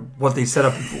think, for what they set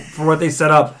up.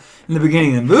 In the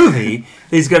beginning of the movie,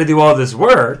 he's got to do all this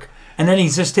work, and then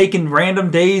he's just taking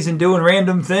random days and doing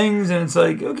random things, and it's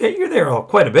like, okay, you're there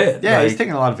quite a bit. Yeah, he's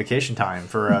taking a lot of vacation time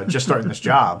for just starting this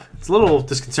job. It's a little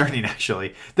disconcerting,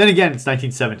 actually. Then again, it's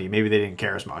 1970. Maybe they didn't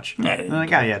care as much. Yeah,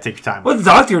 like, take your time. Well, the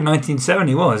doctor in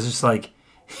 1970 was just like,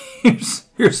 here's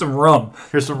some rum.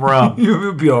 Here's some rum.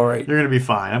 You'll be all right. You're going to be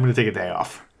fine. I'm going to take a day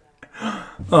off.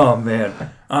 Oh, man.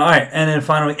 All right. And then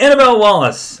finally, Annabelle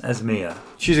Wallace as Mia.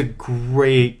 She's a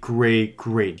great, great,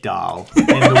 great doll. And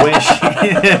the way she...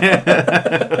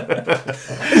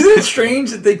 Isn't it strange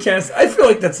that they cast... I feel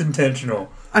like that's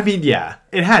intentional. I mean, yeah.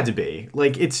 It had to be.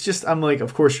 Like, it's just... I'm like,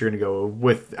 of course you're going to go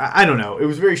with... I don't know. It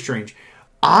was very strange.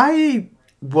 I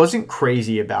wasn't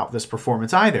crazy about this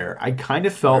performance either. I kind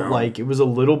of felt like it was a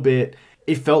little bit...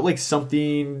 It felt like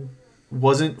something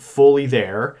wasn't fully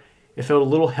there. It felt a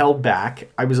little held back.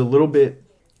 I was a little bit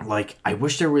like, I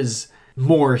wish there was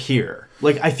more here.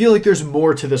 Like, I feel like there's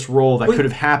more to this role that could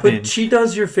have happened. But she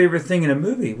does your favorite thing in a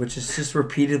movie, which is just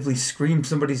repeatedly scream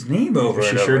somebody's name over.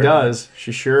 She sure does.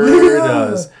 She sure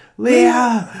does.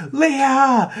 Leah!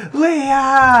 Leah!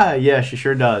 Leah! Yeah, she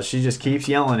sure does. She just keeps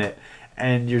yelling it.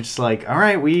 And you're just like, all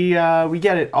right, we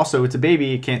get it. Also, it's a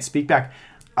baby. It can't speak back.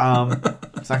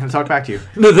 It's not going to talk back to you.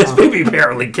 No, this baby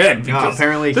apparently can. No,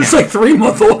 apparently it's like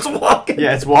 3-month-old's walking.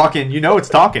 Yeah, it's walking. You know it's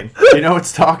talking.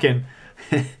 It's talking.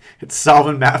 It's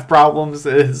solving math problems.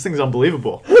 This thing's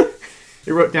unbelievable.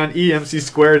 They wrote down EMC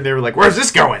squared, and they were like, where's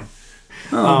this going?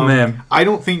 Oh, man. I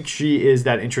don't think she is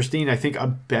that interesting. I think a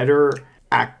better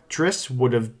actress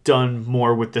would have done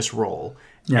more with this role.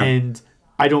 Yeah. And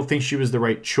I don't think she was the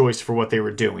right choice for what they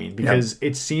were doing, because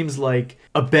it seems like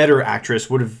a better actress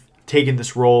would have taken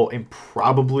this role and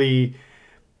probably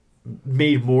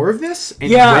made more of this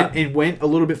and went a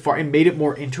little bit far and made it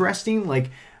more interesting. Like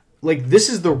this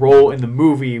is the role in the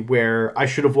movie where I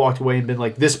should have walked away and been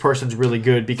like, this person's really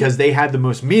good because they had the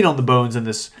most meat on the bones in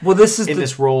this. Well, this is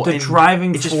this role. The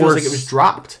driving force. It just feels like it was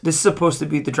dropped. This is supposed to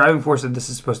be the driving force, and this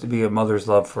is supposed to be a mother's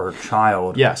love for her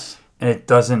child. Yes, and it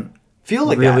doesn't feel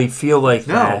like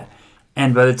that.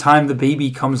 And by the time the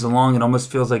baby comes along, it almost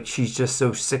feels like she's just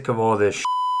so sick of all this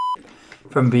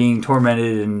from being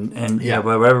tormented and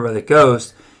whatever by the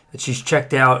ghost, that she's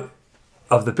checked out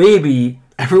of the baby.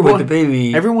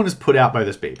 Everyone is put out by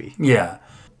this baby. Yeah.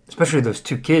 Especially those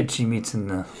 2 kids she meets in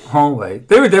the hallway.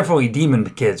 They were definitely demon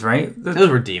kids, right? Those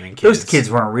were demon kids. Those kids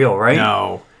weren't real, right?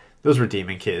 No. Those were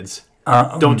demon kids.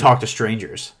 Don't talk to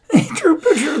strangers. He drew a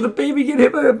picture of the baby getting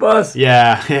hit by a bus.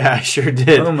 Yeah, I sure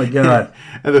did. Oh, my God.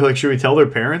 And they're like, should we tell their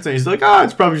parents? And he's like,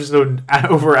 it's probably just an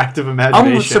overactive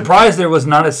imagination. I'm surprised there was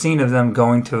not a scene of them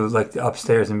going to like the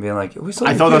upstairs and being like,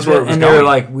 I thought that's where it was going. And they were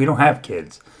like, we don't have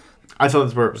kids. I thought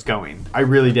that's where it was going. I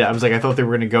really did. I was like, I thought they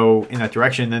were going to go in that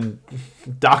direction. And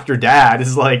then Dr. Dad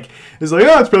is like, it's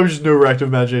probably just an overactive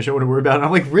imagination. I wouldn't worry about it. And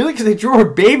I'm like, really? Because they drew a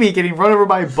baby getting run over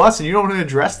by a bus and you don't want to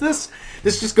address this?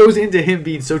 This just goes into him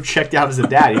being so checked out as a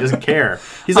dad. He doesn't care.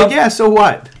 He's like, yeah, so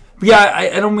what? Yeah,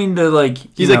 I don't mean to like...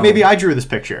 He's like, maybe I drew this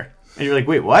picture. And you're like,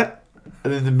 wait, what?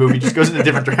 And then the movie just goes in a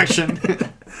different direction.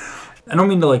 I don't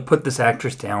mean to like put this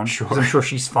actress down. Sure. I'm sure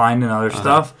she's fine in other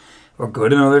stuff or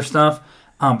good in other stuff.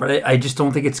 But I just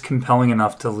don't think it's compelling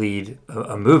enough to lead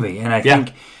a movie. And I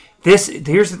think here's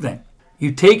the thing.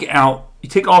 You take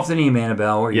off the name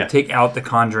Annabelle, or you take out the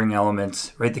Conjuring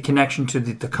elements, right? The connection to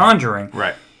the Conjuring.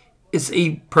 Right. It's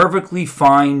a perfectly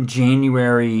fine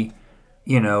January,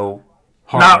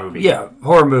 horror movie. Yeah,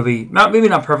 horror movie. Maybe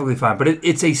not perfectly fine, but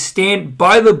it's a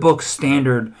by the book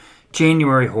standard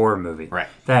January horror movie. Right.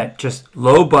 That just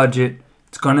low budget.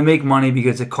 It's going to make money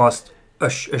because it costs a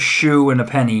shoe and a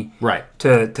penny. Right.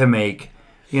 To make.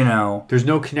 There's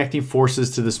no connecting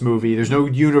forces to this movie. There's no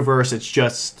universe. It's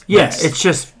just it's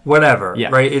just whatever. Yeah.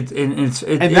 Right.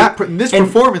 This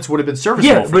performance would have been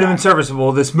serviceable. Yeah, would have been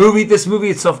serviceable. This movie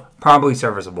itself probably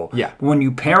serviceable. Yeah. But when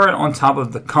you pair it on top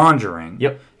of The Conjuring,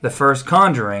 the first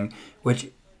Conjuring, which,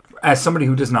 as somebody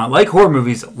who does not like horror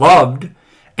movies, loved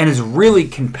and is really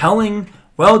compelling,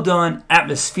 well done,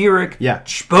 atmospheric,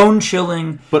 bone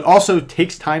chilling, but also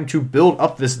takes time to build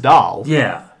up this doll.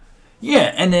 Yeah.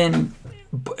 Yeah, and then.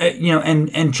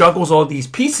 And juggles all these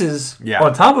pieces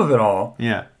on top of it all.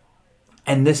 Yeah.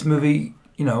 And this movie,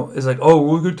 is like, oh,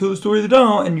 we're going to tell the story of the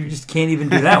doll, and you just can't even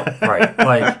do that right.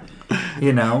 Like,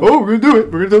 Oh, we're going to do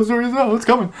it. We're going to tell the story of the doll. It's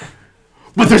coming.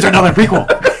 But there's another prequel.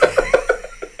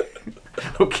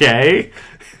 Okay.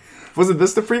 Wasn't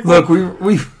this the prequel? Look,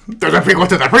 we there's a prequel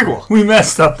to the prequel. We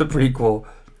messed up the prequel.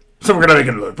 So we're going to make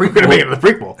it another prequel. We're going to make it another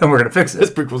prequel. And we're going to fix it. This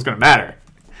prequel's going to matter.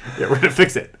 Yeah, we're going to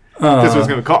fix it. This one's going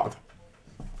to be called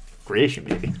Creation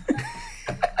Baby.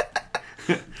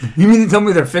 You mean to tell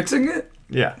me they're fixing it?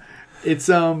 Yeah. It's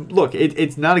look,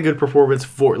 it's not a good performance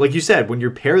for, like you said, when you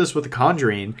pair this with The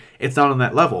Conjuring, it's not on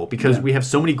that level because we have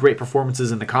so many great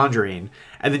performances in The Conjuring,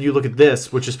 and then you look at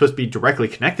this, which is supposed to be directly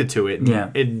connected to it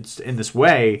in this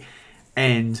way,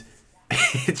 and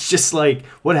it's just like,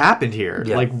 what happened here?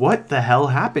 Yeah. Like, what the hell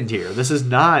happened here? This is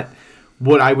not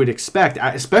what I would expect,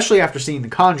 especially after seeing The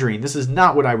Conjuring. This is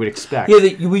not what I would expect. Yeah,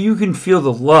 you can feel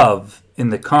the love in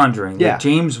The Conjuring. Yeah. Like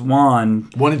James Wan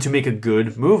wanted to make a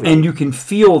good movie. And you can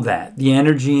feel that, the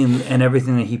energy and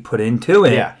everything that he put into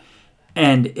it. Yeah.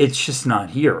 And it's just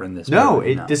not here in this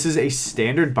movie. No, this is a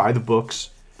standard by the books,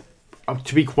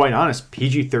 to be quite honest,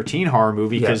 PG-13 horror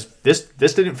movie, because this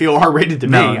didn't feel R-rated to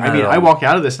me. I mean, I walked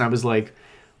out of this and I was like,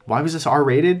 why was this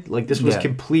R-rated? Like, this was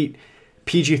complete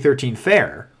PG-13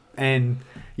 fare. And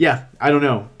I don't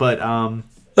know, but I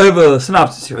have a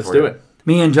synopsis here. Let's do it.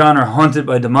 Me and John are haunted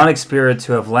by demonic spirits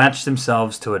who have latched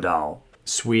themselves to a doll.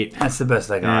 Sweet. That's the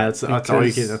best I got. Yeah,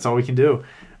 that's all we can do.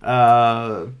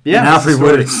 And Alfred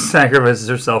Wood sacrifices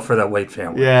herself for that White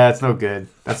family. Yeah, it's no good.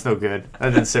 That's no good.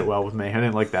 That didn't sit well with me. I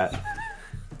didn't like that.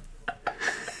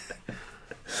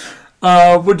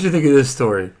 What did you think of this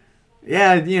story?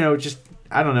 Yeah, just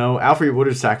I don't know. Alfre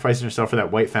Woodard sacrificing herself for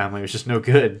that white family was just no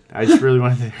good. I just really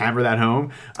wanted to hammer that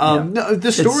home. No,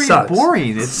 the story is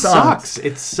boring. It sucks.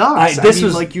 It sucks.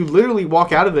 Like, you literally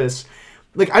walk out of this.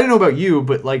 Like, I don't know about you,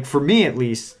 but, like, for me at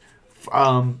least,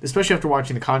 especially after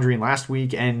watching The Conjuring last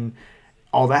week and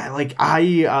all that, like,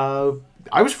 I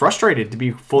was frustrated, to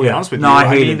be fully honest with you. I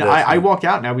hated this. I walked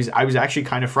out and I was actually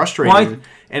kind of frustrated.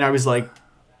 And I was like,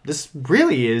 this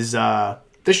really is...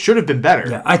 this should have been better.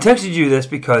 Yeah, I texted you this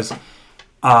because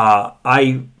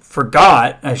I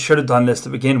forgot. I should have done this to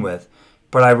begin with.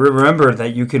 But I remember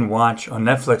that you can watch on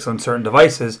Netflix on certain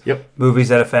devices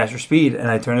movies at a faster speed, and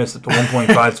I turned this up to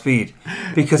 1.5 speed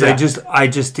because I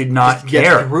just did not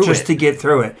care to get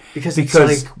through it because it's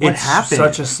like, what happened?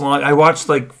 Such a slog. I watched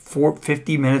like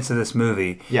 50 minutes of this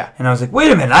movie, and I was like,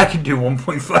 wait a minute, I can do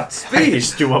 1.5 speed. I can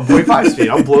just do 1.5 speed.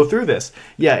 I'll blow through this.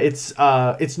 Yeah, it's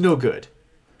no good.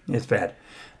 It's bad.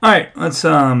 All right, let's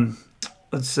talk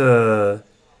about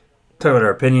our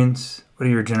opinions. What are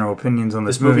your general opinions on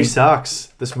this movie?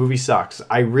 This movie sucks.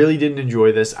 I really didn't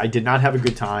enjoy this. I did not have a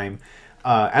good time.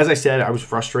 As I said, I was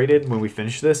frustrated when we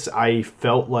finished this. I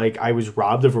felt like I was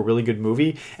robbed of a really good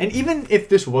movie. And even if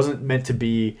this wasn't meant to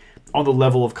be on the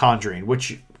level of Conjuring,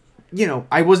 which,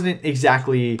 I wasn't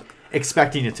exactly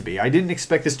expecting it to be. I didn't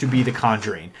expect this to be The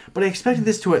Conjuring. But I expected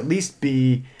this to at least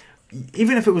be...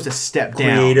 Even if it was a step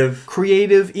down,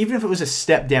 creative, even if it was a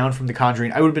step down from The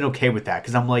Conjuring, I would have been okay with that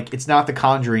because I'm like, it's not The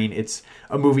Conjuring, it's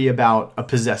a movie about a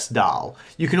possessed doll.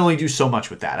 You can only do so much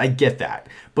with that. I get that,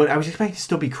 but I was expecting to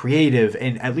still be creative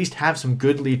and at least have some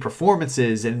good lead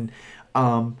performances and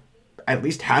at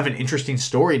least have an interesting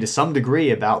story to some degree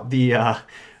about the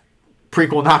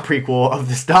prequel, not prequel of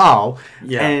this doll.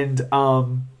 Yeah, and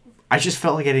I just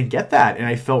felt like I didn't get that, and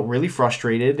I felt really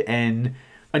frustrated and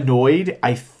annoyed.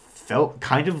 I felt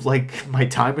kind of like my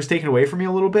time was taken away from me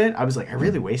a little bit. I was like, I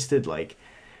really wasted like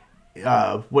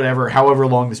however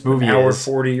long this movie is. Hour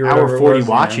 40 or hour 40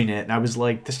 watching it. And I was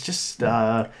like, this just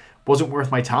wasn't worth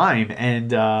my time.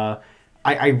 And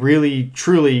I really,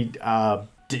 truly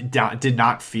did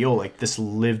not feel like this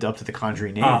lived up to the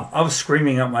Conjuring name. I was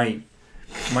screaming at my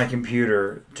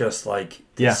computer just like,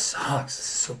 this sucks. This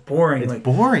is so boring. It's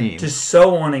boring. Just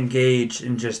so unengaged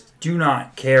and just do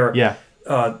not care. Yeah.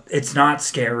 It's not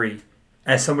scary.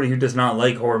 As somebody who does not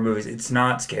like horror movies, it's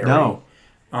not scary. No.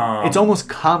 It's almost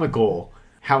comical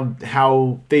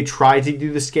how they try to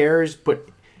do the scares, but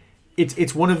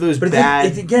it's one of those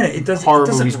bad horror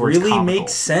movies where it's really make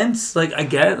sense. Like, I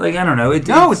get it. Like, I don't know. It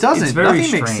doesn't. It's very Nothing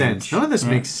strange. Makes sense. None of this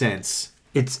makes sense.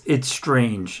 It's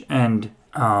strange. And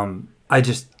I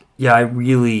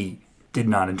really did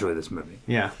not enjoy this movie.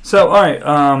 Yeah. So, all right.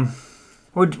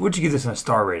 What'd you give this in a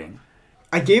star rating?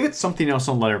 I gave it something else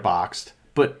on Letterboxd,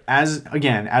 but as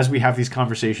we have these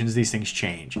conversations, these things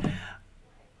change.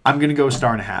 I'm going to go 1.5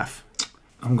 stars.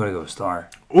 I'm going to go a star.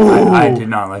 Ooh, I did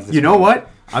not like this. You know what?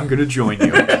 I'm going to join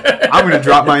you. I'm going to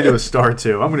drop mine to 1 star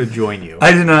too. I'm going to join you.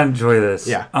 I did not enjoy this.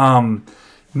 Yeah.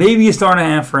 Maybe 1.5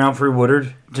 stars for Alfre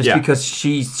Woodard, just because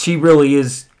she really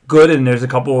is good, and there's a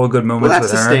couple of good moments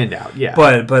with her. Well, that's the standout, yeah.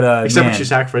 But except when she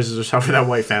sacrifices herself for that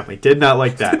white family. Did not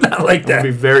like that. Did not like that. I'll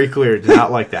be very clear. Did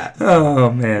not like that. Oh,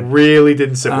 man. Really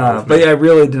didn't sit well with me. But yeah, I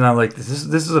really did not like this.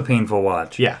 This is a painful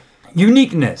watch. Yeah.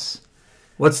 Uniqueness.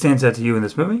 What stands out to you in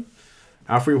this movie?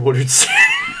 Alfre Woodard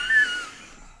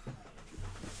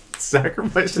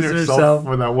sacrificing herself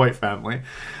for that white family.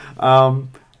 God.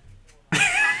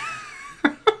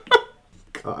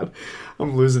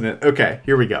 I'm losing it. Okay,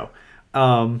 here we go.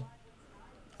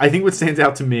 I think what stands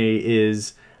out to me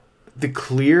is the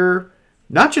clear,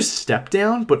 not just step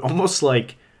down, but almost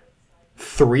like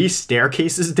 3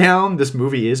 staircases down this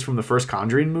movie is from the first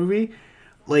Conjuring movie.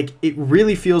 Like, it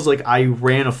really feels like I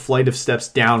ran a flight of steps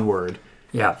downward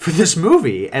for this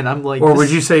movie. And I'm like... Or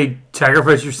would you say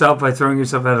sacrifice yourself by throwing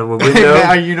yourself out of a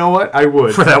window? You know what? I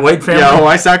would. For that white family?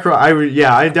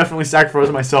 Yeah, I definitely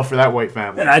sacrificed myself for that white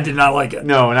family. And I did not like it.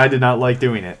 No, and I did not like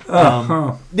doing it.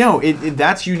 No,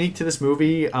 that's unique to this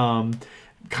movie.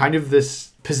 Kind of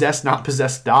this possessed, not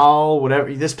possessed doll,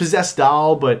 whatever. This possessed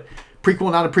doll, but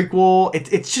prequel, not a prequel.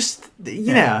 It's just,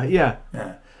 yeah.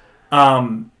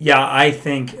 I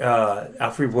think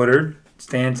Alfre Woodard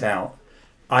stands out.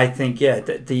 I think,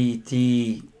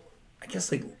 the I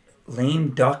guess, like,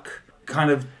 lame duck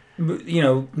kind of,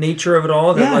 nature of it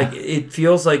all. That, like, it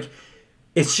feels like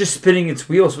it's just spinning its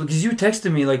wheels. Because you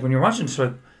texted me, like, when you're watching, it's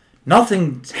like,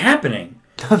 nothing's happening.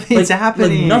 Nothing's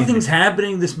happening. Nothing's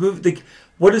happening. This movie, like,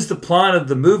 what is the plot of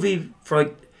the movie for,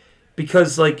 like,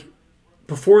 because, like,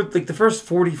 before, like, the first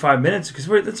 45 minutes, because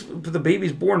the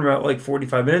baby's born about, like,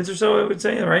 45 minutes or so, I would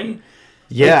say, right?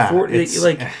 Yeah,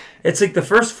 it's like the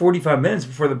first 45 minutes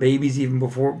before the baby's even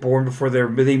born, before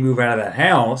they move out of that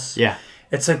house. Yeah,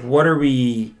 it's like, what are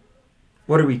we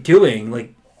doing?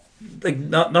 Like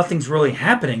nothing's really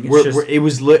happening.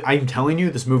 It's I'm telling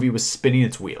you, this movie was spinning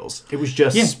its wheels. It was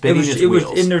just spinning its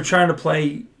wheels. And they're trying to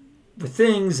play with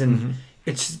things, and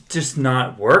it's just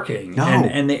not working. No.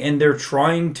 And they're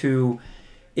trying to.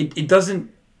 It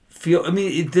doesn't feel. I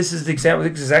mean, this is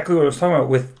exactly what I was talking about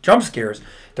with jump scares.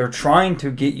 They're trying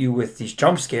to get you with these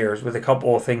jump scares with a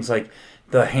couple of things like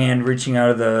the hand reaching out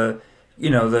of the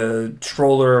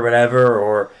stroller or whatever,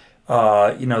 or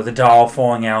the doll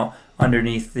falling out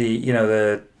underneath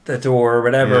the door or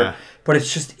whatever. Yeah. But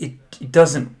it's just it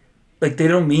doesn't, like, they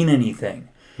don't mean anything.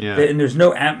 Yeah. And there's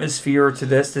no atmosphere to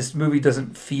this. This movie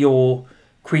doesn't feel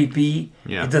creepy.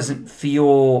 Yeah. It doesn't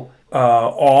feel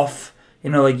off.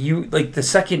 Like the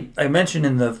second I mentioned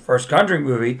in the first Conjuring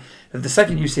movie, that the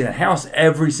second you see that house,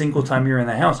 every single time you're in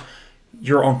the house,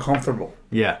 you're uncomfortable.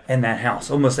 Yeah. In that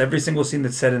house. Almost every single scene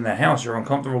that's set in that house, you're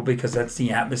uncomfortable because that's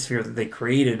the atmosphere that they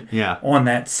created on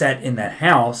that set in that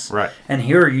house. Right. And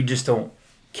here you just don't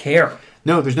care.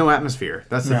 No, there's no atmosphere.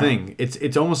 That's the thing.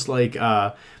 It's almost like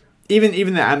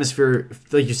even the atmosphere,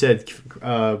 like you said,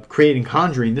 creating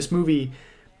Conjuring, this movie,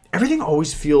 everything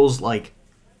always feels like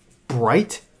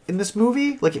bright in this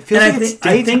movie. Like, it feels like it's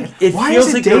daytime. Why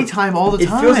is it daytime all the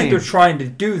time? It feels like they're trying to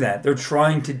do that. They're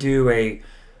trying to do a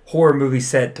horror movie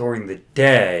set during the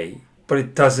day, but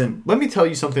it doesn't. Let me tell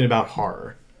you something about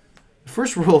horror. The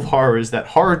first rule of horror is that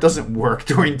horror doesn't work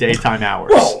during daytime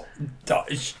hours. Well,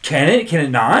 can it? Can it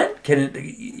not? Can it?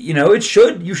 It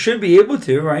should. You should be able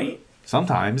to, right?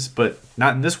 Sometimes, but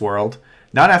not in this world.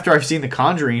 Not after I've seen The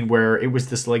Conjuring, where it was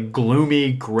this, like,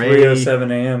 gloomy, gray...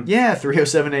 3:07 a.m. Yeah,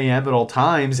 3:07 a.m. at all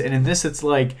times. And in this, it's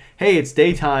like, hey, it's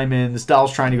daytime, and this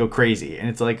doll's trying to go crazy. And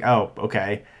it's like, oh,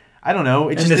 okay. I don't know.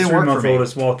 It just didn't work for me. And this 3-month-old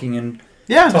is walking in...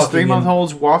 Yeah, this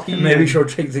 3-month-old's walking. Maybe she'll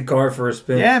take the car for a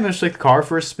spin. Yeah, maybe she'll take the car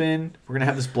for a spin. We're going to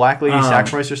have this black lady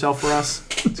sacrifice herself for us.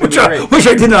 Which I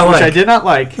did not like. Which I did not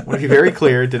like. I want to be very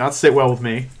clear. Did not sit well with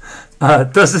me.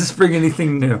 Does this bring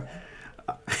anything new?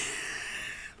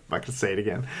 I'm not going to say it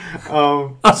again.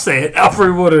 I'll say it.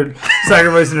 Alfred Woodard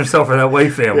sacrificing herself for that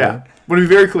white family. Yeah. I want to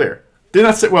be very clear. Did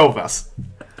not sit well with us.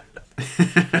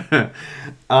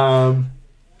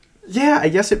 Yeah, I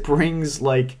guess it brings,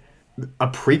 like, a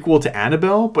prequel to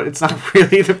Annabelle, but it's not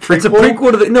really the prequel. It's a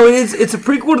prequel to the... No, it's a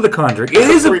prequel to The Conjuring. It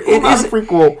is a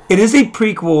prequel. It is a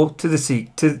prequel to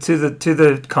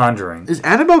the Conjuring. Is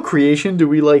Annabelle creation? Do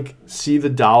we, like, see the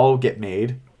doll get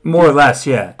made? More or less,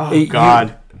 yeah. Oh,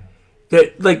 God.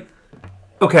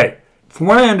 Okay, from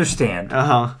what I understand,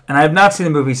 and I have not seen the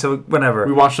movie, so whatever.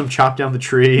 We watched them chop down the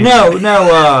tree.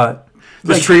 No.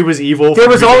 This tree was evil. There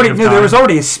was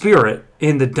already a spirit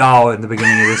in the doll in the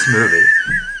beginning of this movie,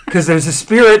 because there's a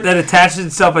spirit that attaches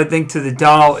itself, I think, to the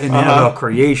doll in Annabelle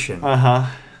creation.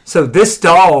 So this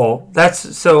doll, not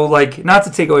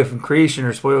to take away from creation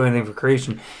or spoil anything for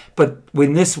creation, but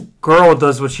when this girl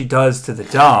does what she does to the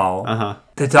doll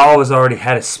has already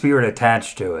had a spirit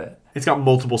attached to it. It's got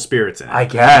multiple spirits in it, I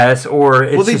guess, or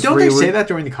it's they say that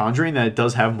during The Conjuring, that it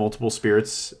does have multiple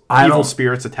spirits, evil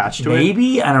spirits attached to it.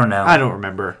 Maybe, I don't know. I don't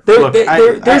remember. I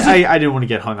didn't want to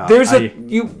get hung up.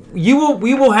 We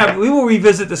will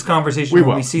revisit this conversation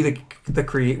when we see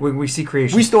when we see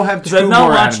creation. We still have 2 more. I've not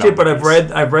watched it, but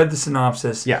movies. I've read the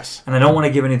synopsis. Yes, and I don't want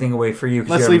to give anything away for you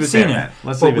because you haven't seen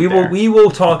it. We will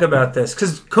talk about this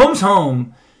because Combs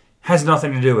Home has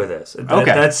nothing to do with this. Okay,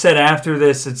 that's set after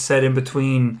this. It's set in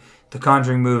between the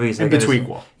Conjuring movies.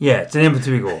 In-betweequel. Yeah, it's an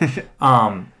in-betweequel.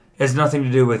 Has nothing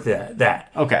to do with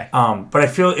that. Okay. But it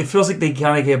feels like they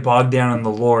kind of get bogged down in the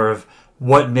lore of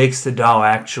what makes the doll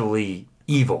actually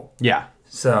evil. Yeah.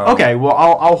 So okay, well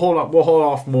I'll hold up. We'll hold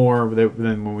off more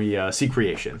than when we see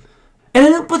creation.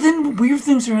 But then weird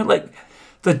things are like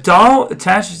the doll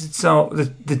attaches itself.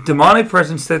 The demonic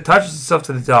presence that attaches itself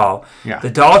to the doll. Yeah. The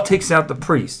doll takes out the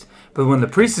priest. But when the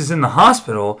priest is in the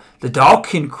hospital, the doll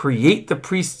can create the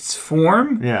priest's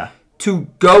form to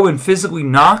go and physically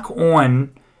knock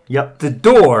on the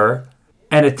door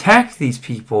and attack these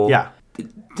people. Yeah.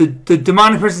 The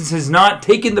demonic presence has not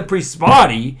taken the priest's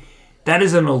body. That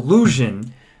is an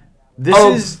illusion. This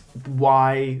is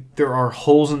why there are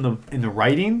holes in the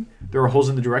writing. There are holes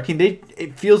in the directing.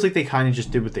 It feels like they kind of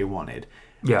just did what they wanted.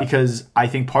 Yeah. Because I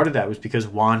think part of that was because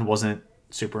Wan wasn't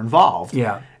super involved.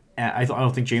 Yeah. And I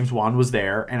don't think James Wan was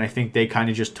there, and I think they kind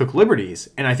of just took liberties,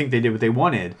 and I think they did what they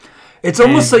wanted. It's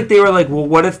almost like they were like, well,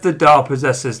 what if the doll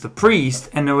possesses the priest,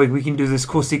 and they're like, we can do this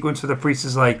cool sequence where the priest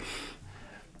is like,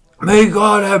 may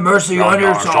God have mercy on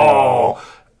your soul.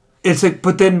 It's like,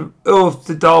 but then, if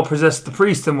the doll possessed the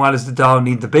priest, then why does the doll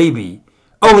need the baby?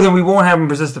 oh, then we won't have him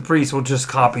resist the priest. We'll just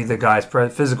copy the guy's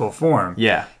physical form.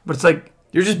 Yeah. But it's like...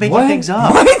 You're just making things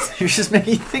up. What? You're just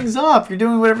making things up. You're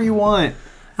doing whatever you want.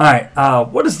 All right.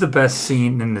 What is the best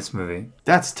scene in this movie?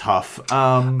 That's tough.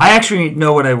 I actually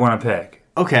know what I want to pick.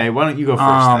 Okay, why don't you go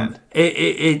first then?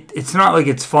 It's not like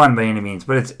it's fun by any means,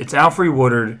 but it's Alfre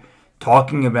Woodard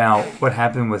talking about what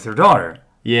happened with her daughter.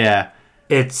 Yeah.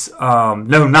 It's,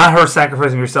 no, not her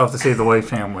sacrificing herself to save the White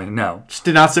family, no. Just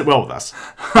did not sit well with us.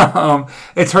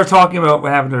 It's her talking about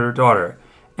what happened to her daughter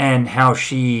and how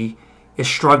she is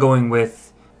struggling with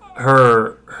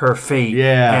her fate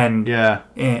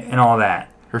and all that.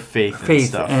 Her faith and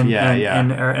stuff.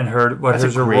 And her what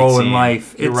is her role in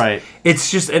life. You're right.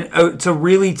 It's just it's a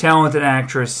really talented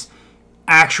actress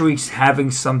actually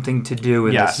having something to do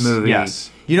in this movie.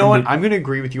 Yes. You know what? I'm going to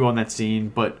agree with you on that scene,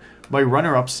 but my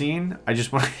runner-up scene, I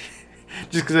just want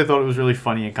just because I thought it was really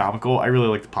funny and comical, I really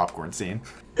like the popcorn scene.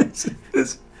 It's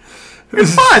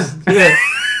fun. Yeah.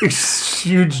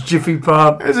 Huge Jiffy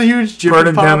Pop. There's a huge Jiffy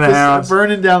burning Pop down the house.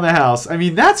 Burning down the house. I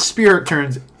mean, that spirit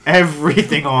turns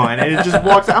everything on, and it just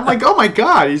walks. I'm like, oh my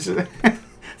god,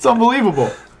 it's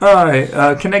unbelievable. All right,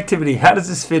 connectivity. How does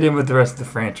this fit in with the rest of the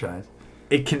franchise?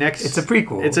 It connects. It's a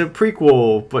prequel. It's a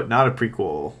prequel, but not a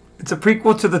prequel. It's a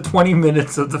prequel to the 20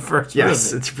 minutes of the first movie.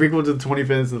 Yes, it's a prequel to the 20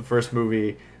 minutes of the first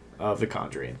movie of The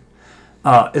Conjuring.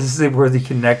 Is this a worthy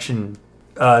connection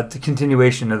to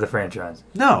continuation of the franchise?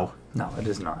 No. No, it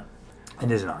is not.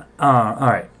 It is not.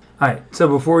 All right. So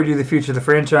before we do the future of the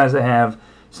franchise, I have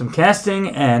some casting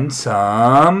and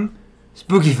some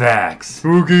spooky facts.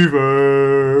 Spooky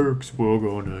facts. We're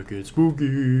gonna get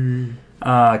spooky.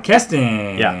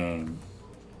 Casting. Yeah.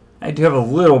 I do have a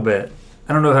little bit.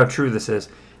 I don't know how true this is.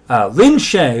 Lynn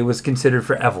Shay was considered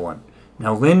for Evelyn.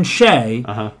 Now, Lynn Shay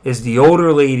is the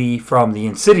older lady from the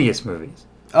Insidious movies.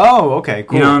 Oh, okay,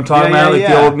 cool. You know what I'm talking about? Like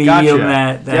the old medium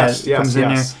that comes in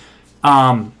there.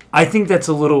 I think that's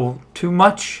a little too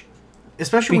much.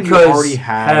 Especially when you already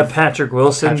have Patrick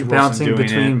Wilson bouncing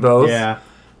between both. Yeah.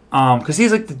 Because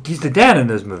he's the dad in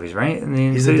those movies, right?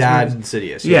 He's the dad in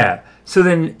Insidious. Yeah. So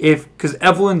then because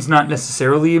Evelyn's not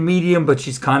necessarily a medium, but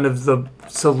she's kind of the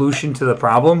solution to the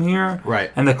problem here.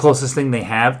 Right. And the closest thing they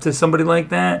have to somebody like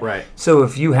that. Right. So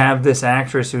if you have this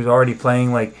actress who's already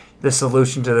playing like the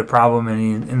solution to the problem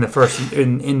in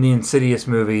the Insidious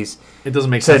movies, it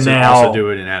doesn't make sense to also do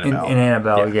it in Annabelle. In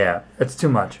Annabelle, yeah. It's too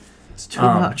much. It's too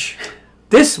much.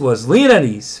 This was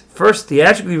Leonetti's first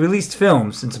theatrically released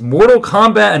film since Mortal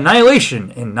Kombat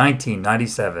Annihilation in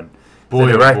 1997. Boy,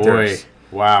 the directors.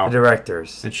 Wow. The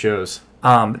directors. It shows.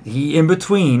 He, in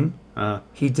between,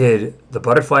 he did The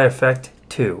Butterfly Effect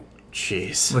 2.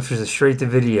 Jeez. Which was a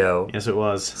straight-to-video. Yes, it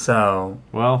was. So.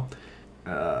 Well,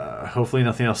 hopefully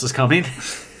nothing else is coming.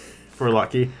 If we're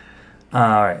lucky.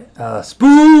 All right.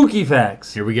 Spooky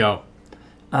facts. Here we go.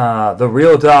 The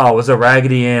real doll was a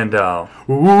Raggedy Ann doll.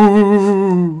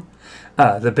 Ooh.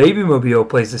 The Babymobile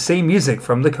plays the same music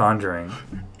from The Conjuring.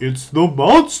 It's the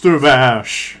Monster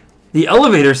Mash. The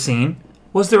elevator scene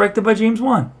was directed by James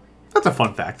Wan. That's a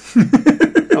fun fact.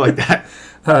 I like that.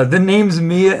 The names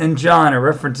Mia and John are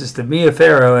references to Mia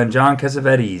Farrow and John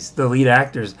Cassavetes, the lead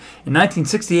actors, in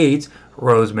 1968's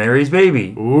Rosemary's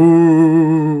Baby.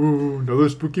 Ooh, another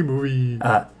spooky movie.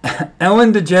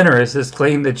 Ellen DeGeneres has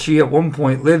claimed that she at one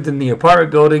point lived in the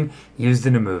apartment building used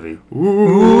in a movie.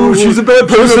 Ooh, she's a bad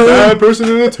person. She's a bad person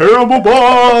and a terrible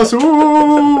boss.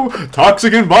 Ooh,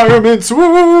 toxic environments.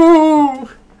 Ooh.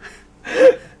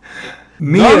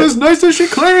 Not as nice as she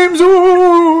claims.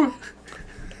 Ooh.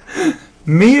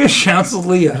 Mia shouts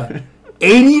Leah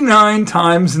 89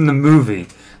 times in the movie,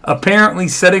 apparently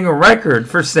setting a record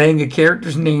for saying a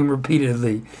character's name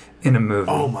repeatedly in a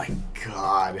movie. Oh my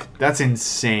god, that's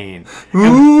insane.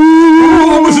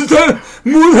 Ooh, was it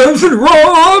more than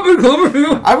Rob and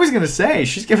Cloverfield? I was gonna say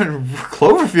she's giving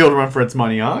Cloverfield a run for its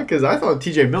money, huh? Because I thought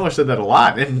T.J. Miller said that a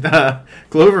lot in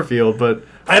Cloverfield, but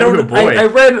I don't know. I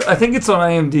read, I think it's on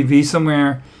IMDb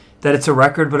somewhere that it's a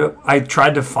record, but I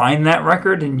tried to find that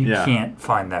record and you can't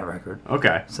find that record.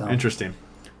 Okay, so interesting.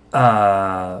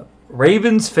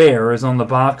 Raven's Fair is on the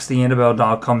box the Annabelle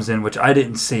doll comes in, which I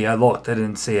didn't see. I looked, I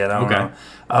didn't see it. I don't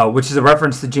know. Which is a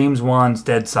reference to James Wan's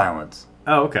Dead Silence.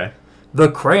 Oh, okay. The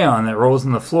crayon that rolls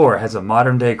on the floor has a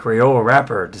modern-day Crayola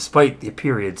wrapper, despite the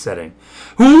period setting.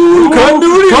 Ooh,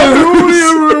 continuity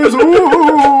errors!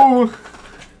 Ooh,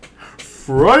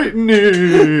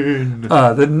 frightening.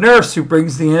 The nurse who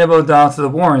brings the Annabelle doll to the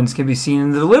Warrens can be seen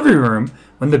in the delivery room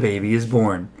when the baby is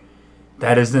born.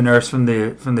 That is the nurse from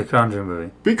the Conjuring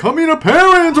movie. Becoming a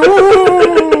parent!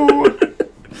 Ooh!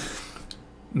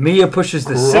 Mia pushes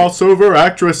the crossover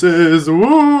actresses. Ooh!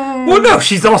 Well, no,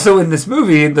 she's also in this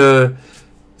movie, the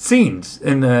scenes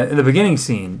in the beginning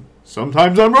scene.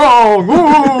 Sometimes I'm wrong.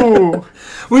 Ooh.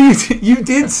 Well, you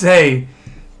did say,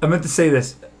 I meant to say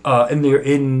this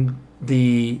in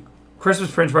the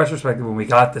Christmas Prince retrospective when we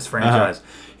got this franchise.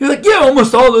 You're like, yeah,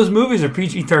 almost all those movies are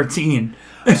PG-13.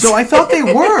 So I thought they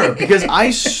were, because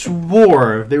I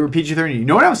swore they were PG-13. You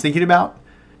know what I was thinking about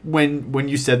when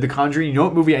you said The Conjuring? You know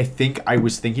what movie I think I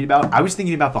was thinking about? I was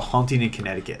thinking about The Haunting in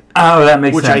Connecticut. Oh, that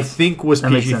makes sense. Which I think was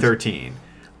PG-13.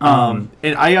 And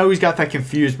I always got that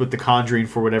confused with The Conjuring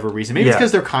for whatever reason. Maybe it's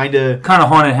because they're kind of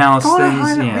haunted house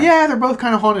things. Yeah, they're both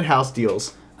kind of haunted house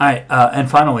deals. All right, and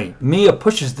finally, Mia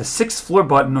pushes the 6th floor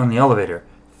button on the elevator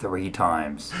 3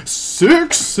 times.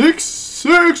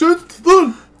 666, it's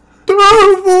the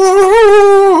devil!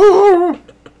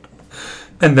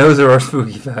 And those are our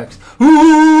spooky facts.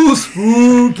 Ooh,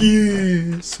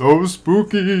 spooky! So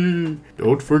spooky.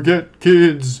 Don't forget,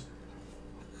 kids.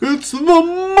 It's the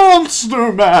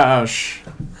Monster Mash.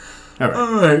 All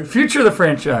right. Future of the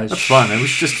franchise. That's fun. We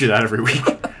should just do that every week.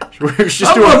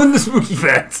 I'm loving the spooky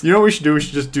facts. You know what we should do? We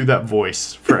should just do that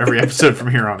voice for every episode from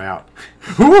here on out.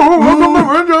 Welcome to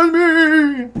Franchise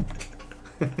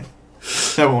Me.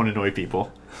 That won't annoy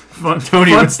people. Don't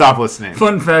even stop listening.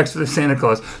 Fun facts for the Santa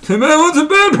Claus. Tim Allen's a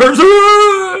bad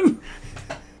person.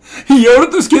 He yelled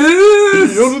at those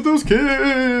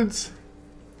kids.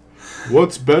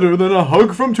 What's better than a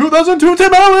hug from 2002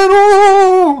 Tim Allen?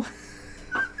 Oh!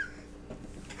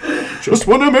 Just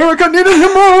when America needed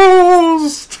him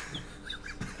most.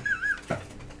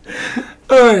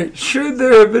 Alright, should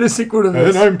there have been a sequel to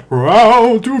this? And I'm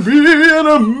proud to be I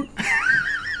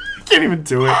can't even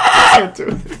do it. I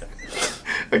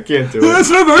can't do it. That's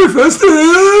not very festive.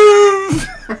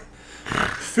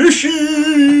 Fishy.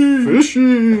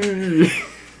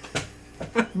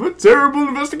 I'm a terrible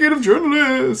investigative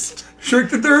journalist. Shake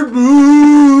the third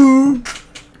boo.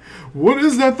 What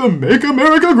is that? The Make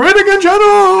America Great Again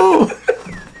channel.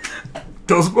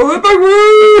 Don't spell that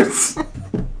backwards.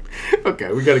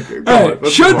 Okay, we gotta go. Right,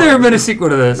 should there have been a sequel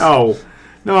to this? No.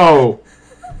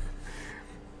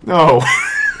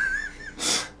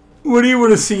 What do you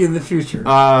want to see in the future?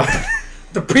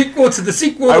 The prequel to the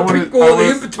sequel, the in-between.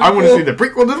 I want to see the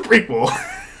prequel to the prequel.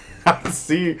 I want to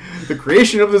see the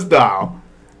creation of this doll.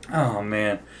 Oh,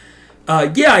 man.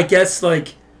 Yeah, I guess, I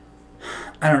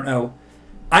don't know.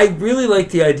 I really like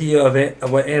the idea of it,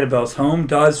 of what Annabelle's home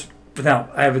does.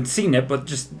 I haven't seen it, but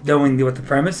just knowing what the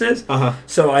premise is.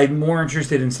 So I'm more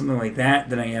interested in something like that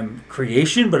than I am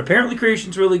creation. But apparently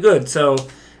creation's really good, so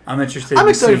I'm interested. I'm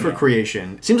excited for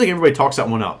creation. Seems like everybody talks that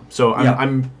one up, so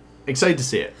I'm excited to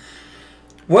see it.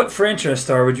 What franchise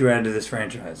star would you add to this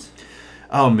franchise?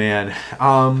 Oh man,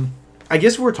 I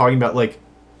guess we're talking about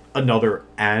another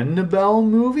Annabelle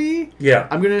movie. Yeah,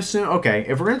 I'm gonna assume. Okay,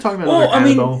 if we're gonna talk about another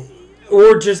Annabelle,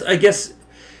 or just or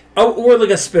like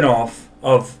a spin-off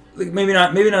of. Maybe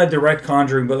not a direct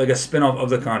Conjuring, but like a spin-off of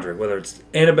The Conjuring, whether it's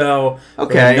Annabelle or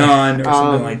Nun or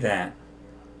something like that.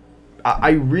 I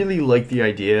really like the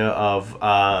idea of...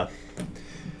 I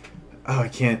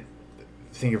can't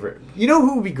think of it. You know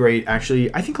who would be great, actually?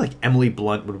 I think Emily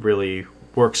Blunt would really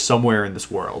work somewhere in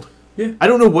this world. Yeah. I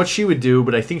don't know what she would do,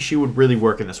 but I think she would really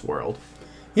work in this world.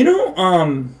 You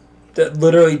know, that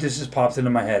literally just popped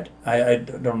into my head. I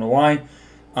don't know why.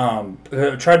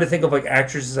 I tried to think of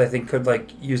actresses I think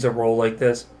could use a role like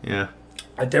this. Yeah.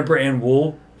 Deborah Ann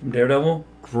Wool from Daredevil.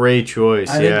 Great choice.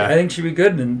 I think she'd be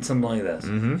good in something like this.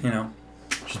 Mm-hmm. You know.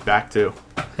 She's back too.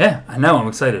 Yeah, I know. I'm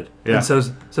excited. Yeah. And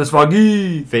so's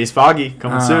Foggy. Face Foggy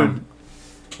coming soon.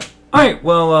 All right.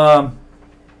 Well,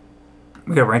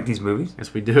 we gotta rank these movies.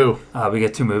 Yes, we do. We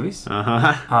get 2 movies.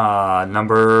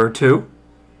 Number 2.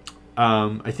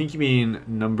 I think you mean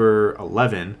number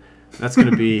 11. That's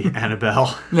going to be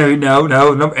Annabelle. No.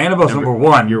 Annabelle's number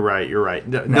 1. You're right.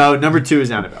 No, number 2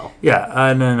 is Annabelle. Yeah,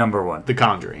 and then number 1. The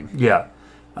Conjuring. Yeah.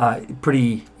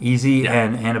 Pretty easy,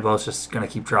 and Annabelle's just going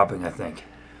to keep dropping, I think.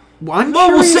 Well,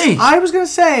 we'll see. I was going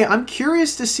to say, I'm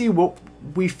curious to see what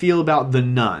we feel about The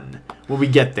Nun when we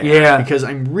get there. Yeah. Because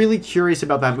I'm really curious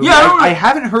about that movie. Yeah, I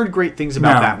haven't heard great things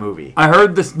about that movie. I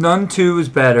heard this Nun 2 is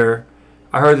better.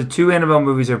 I heard the 2 Annabelle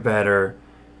movies are better.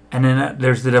 And then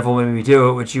there's The Devil Made Me Do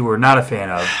It, which you were not a fan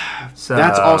of. So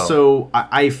that's also...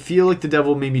 I feel like The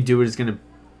Devil Made Me Do It is going to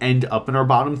end up in our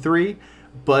bottom 3,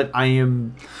 but I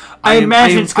imagine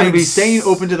it's going to be staying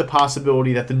open to the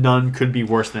possibility that The Nun could be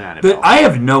worse than Annabelle. But I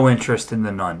have no interest in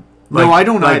The Nun. No, I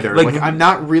don't either. I'm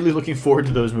not really looking forward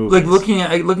to those movies. Looking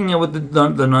at what the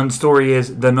Nun story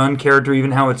is, the Nun character,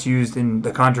 even how it's used in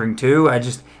The Conjuring 2,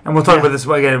 and we'll talk about this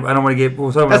again. I don't want to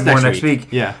we'll talk about it more next week.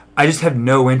 Yeah. I just have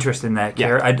no interest in that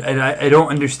character. I don't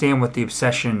understand what the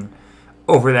obsession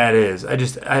over that is.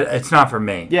 It's not for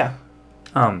me. Yeah.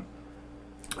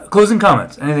 Closing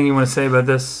comments. Anything you want to say about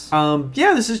this?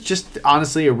 Yeah, this is just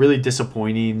honestly a really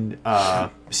disappointing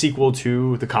sequel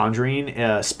to The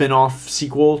Conjuring, spin-off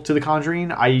sequel to The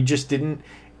Conjuring. I just didn't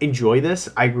enjoy this.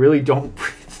 I really don't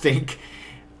think,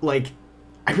 this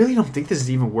is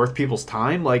even worth people's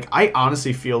time. Like, I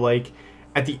honestly feel like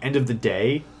at the end of the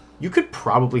day, you could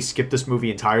probably skip this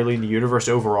movie entirely in the universe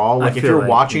overall. Like, if you're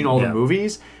watching all the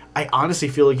movies, I honestly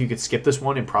feel like you could skip this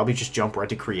one and probably just jump right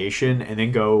to Creation and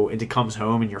then go into Comes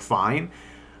Home and you're fine.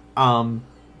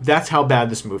 That's how bad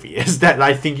this movie is. That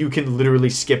I think you can literally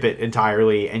skip it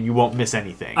entirely and you won't miss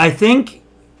anything. I think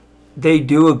they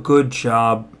do a good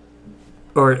job,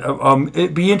 or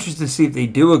it'd be interesting to see if they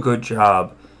do a good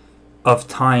job of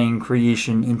tying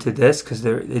Creation into this, because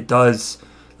it does.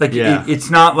 Like, it's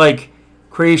not like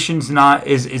Creation's not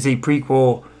is a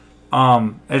prequel.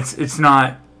 It's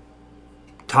not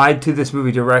tied to this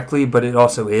movie directly, but it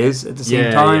also is at the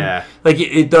same time. Yeah. Like,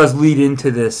 it does lead into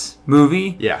this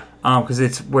movie. Yeah. Because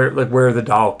it's where the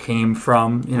doll came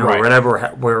from, or whatever,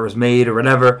 where it was made or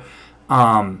whatever.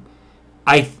 Not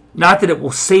that it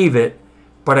will save it,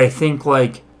 but I think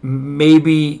like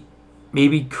maybe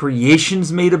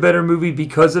Creation's made a better movie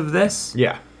because of this.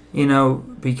 Yeah.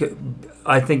 Because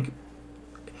I think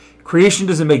Creation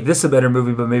doesn't make this a better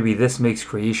movie, but maybe this makes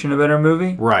Creation a better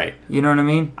movie. Right. You know what I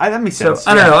mean? That makes sense.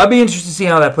 So, I don't know. I'd be interested to see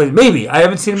how that plays. Maybe. I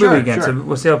haven't seen the movie again, so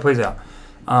we'll see how it plays out.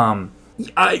 I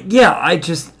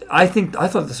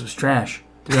thought this was trash,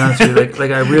 to be honest with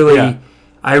you.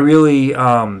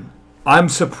 I'm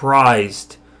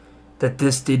surprised that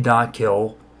this did not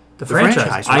kill the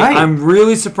franchise. Right. I'm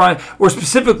really surprised, or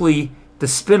specifically the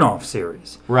spin-off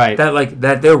series. Right.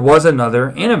 That there was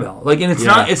another Annabelle. Like, and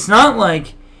it's not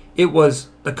like it was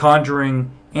The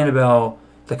Conjuring, Annabelle,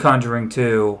 The Conjuring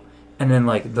 2, and then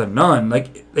like The Nun.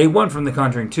 Like, they went from The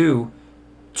Conjuring 2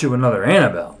 to another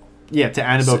Annabelle. Yeah, to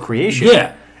Annabelle Creation.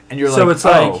 Yeah. And you're so it's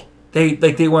like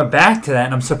they went back to that,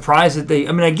 and I'm surprised that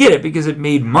I get it because it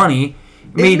made money.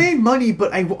 It made money,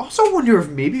 but I also wonder if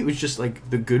maybe it was just like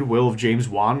the goodwill of James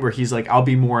Wan, where he's like, I'll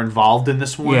be more involved in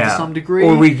this one to some degree,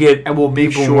 or we'll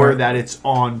make sure that it's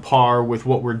on par with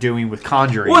what we're doing with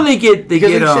Conjuring. Well,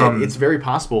 it's very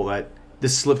possible that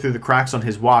this slipped through the cracks on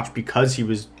his watch because he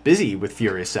was busy with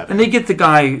Furious 7. And they get the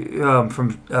guy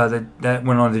from that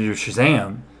went on to do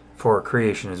Shazam for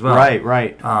Creation as well.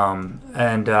 Right.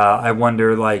 And I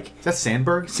wonder, like... Is that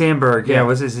Sandberg? Sandberg, yeah.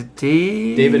 Is it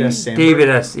David S.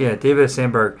 Sandberg? David S.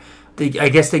 Sandberg. I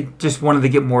guess they just wanted to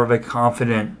get more of a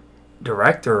confident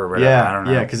director or whatever. Yeah, I don't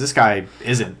know. Yeah, because this guy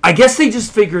isn't. I guess they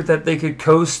just figured that they could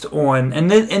coast on...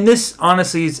 And this,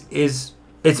 honestly, is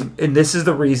this is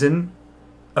the reason...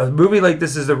 A movie like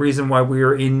this is the reason why we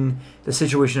are in the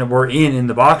situation that we're in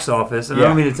the box office. And I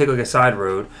don't mean to take like a side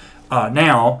road.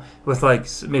 Now, with like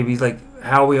maybe like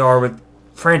how we are with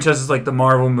franchises like the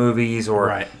Marvel movies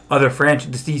or other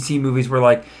franchises, DC movies,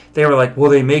 where they were like,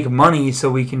 well, they make money, so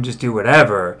we can just do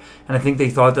whatever. And I think they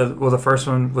thought that, well, the first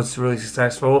one was really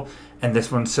successful, and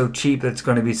this one's so cheap that it's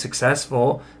going to be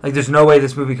successful. Like, there's no way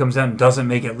this movie comes out and doesn't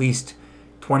make at least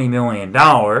 $20 million.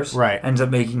 Right. Ends up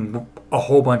making a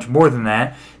whole bunch more than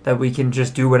that we can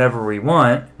just do whatever we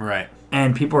want. Right.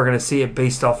 And people are going to see it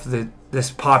based off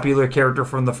this popular character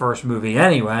from the first movie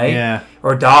anyway. Yeah.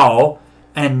 Or doll.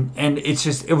 And it's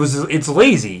just, it's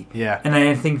lazy. Yeah. And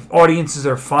I think audiences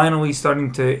are finally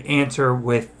starting to answer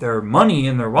with their money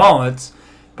in their wallets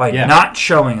by not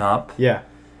showing up. Yeah.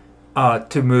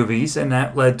 To movies, and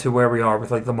that led to where we are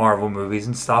with like the Marvel movies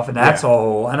and stuff, and that's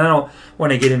all. And I don't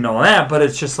want to get into all that, but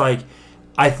it's just like,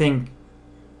 I think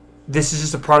this is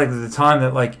just a product of the time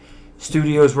that like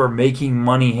studios were making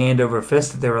money hand over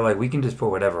fist, that they were like, we can just put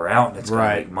whatever out and it's going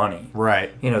to make money.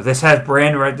 Right. This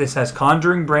has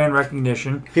Conjuring brand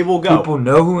recognition. People go. People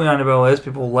know who Annabelle is.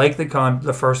 People like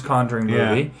the first Conjuring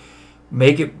movie.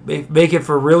 Make it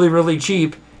for really, really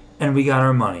cheap, and we got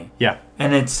our money. Yeah.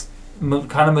 And it's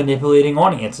kind of manipulating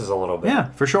audiences a little bit.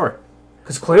 Yeah, for sure.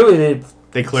 Because clearly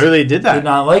they clearly did that.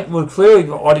 Clearly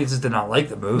audiences did not like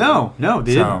the movie. No,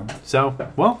 they didn't. So,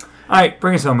 well. All right,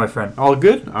 bring us home, my friend. All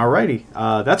good? Alrighty.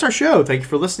 That's our show. Thank you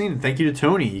for listening, and thank you to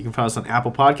Tony. You can find us on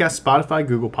Apple Podcasts, Spotify,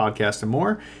 Google Podcasts, and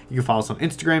more. You can follow us on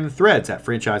Instagram and Threads at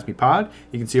FranchiseMePod.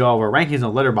 You can see all of our rankings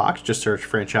on Letterboxd. Just search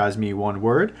Franchise Me, one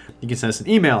word. You can send us an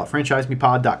email at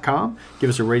franchisemepod.com. Give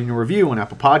us a rating and review on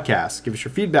Apple Podcasts. Give us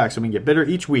your feedback so we can get better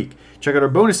each week. Check out our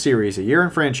bonus series, A Year in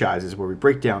Franchises, where we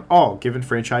break down all given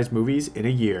franchise movies in a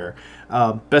year.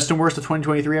 Best and worst of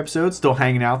 2023 episodes still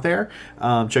hanging out there.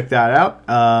 Check that out.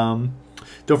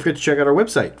 Don't forget to check out our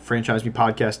website,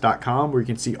 franchisemepodcast.com, where you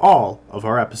can see all of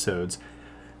our episodes.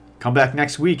 Come back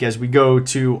next week as we go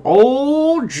to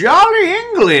old jolly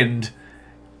England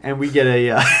and we get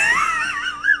a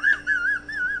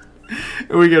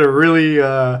really,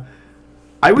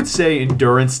 I would say,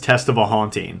 endurance test of a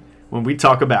haunting when we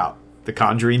talk about The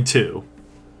Conjuring 2.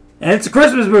 And it's a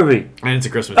Christmas movie.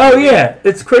 Oh, yeah,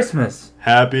 it's Christmas.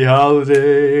 Happy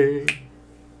holiday.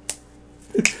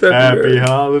 It's February.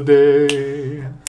 Happy holiday.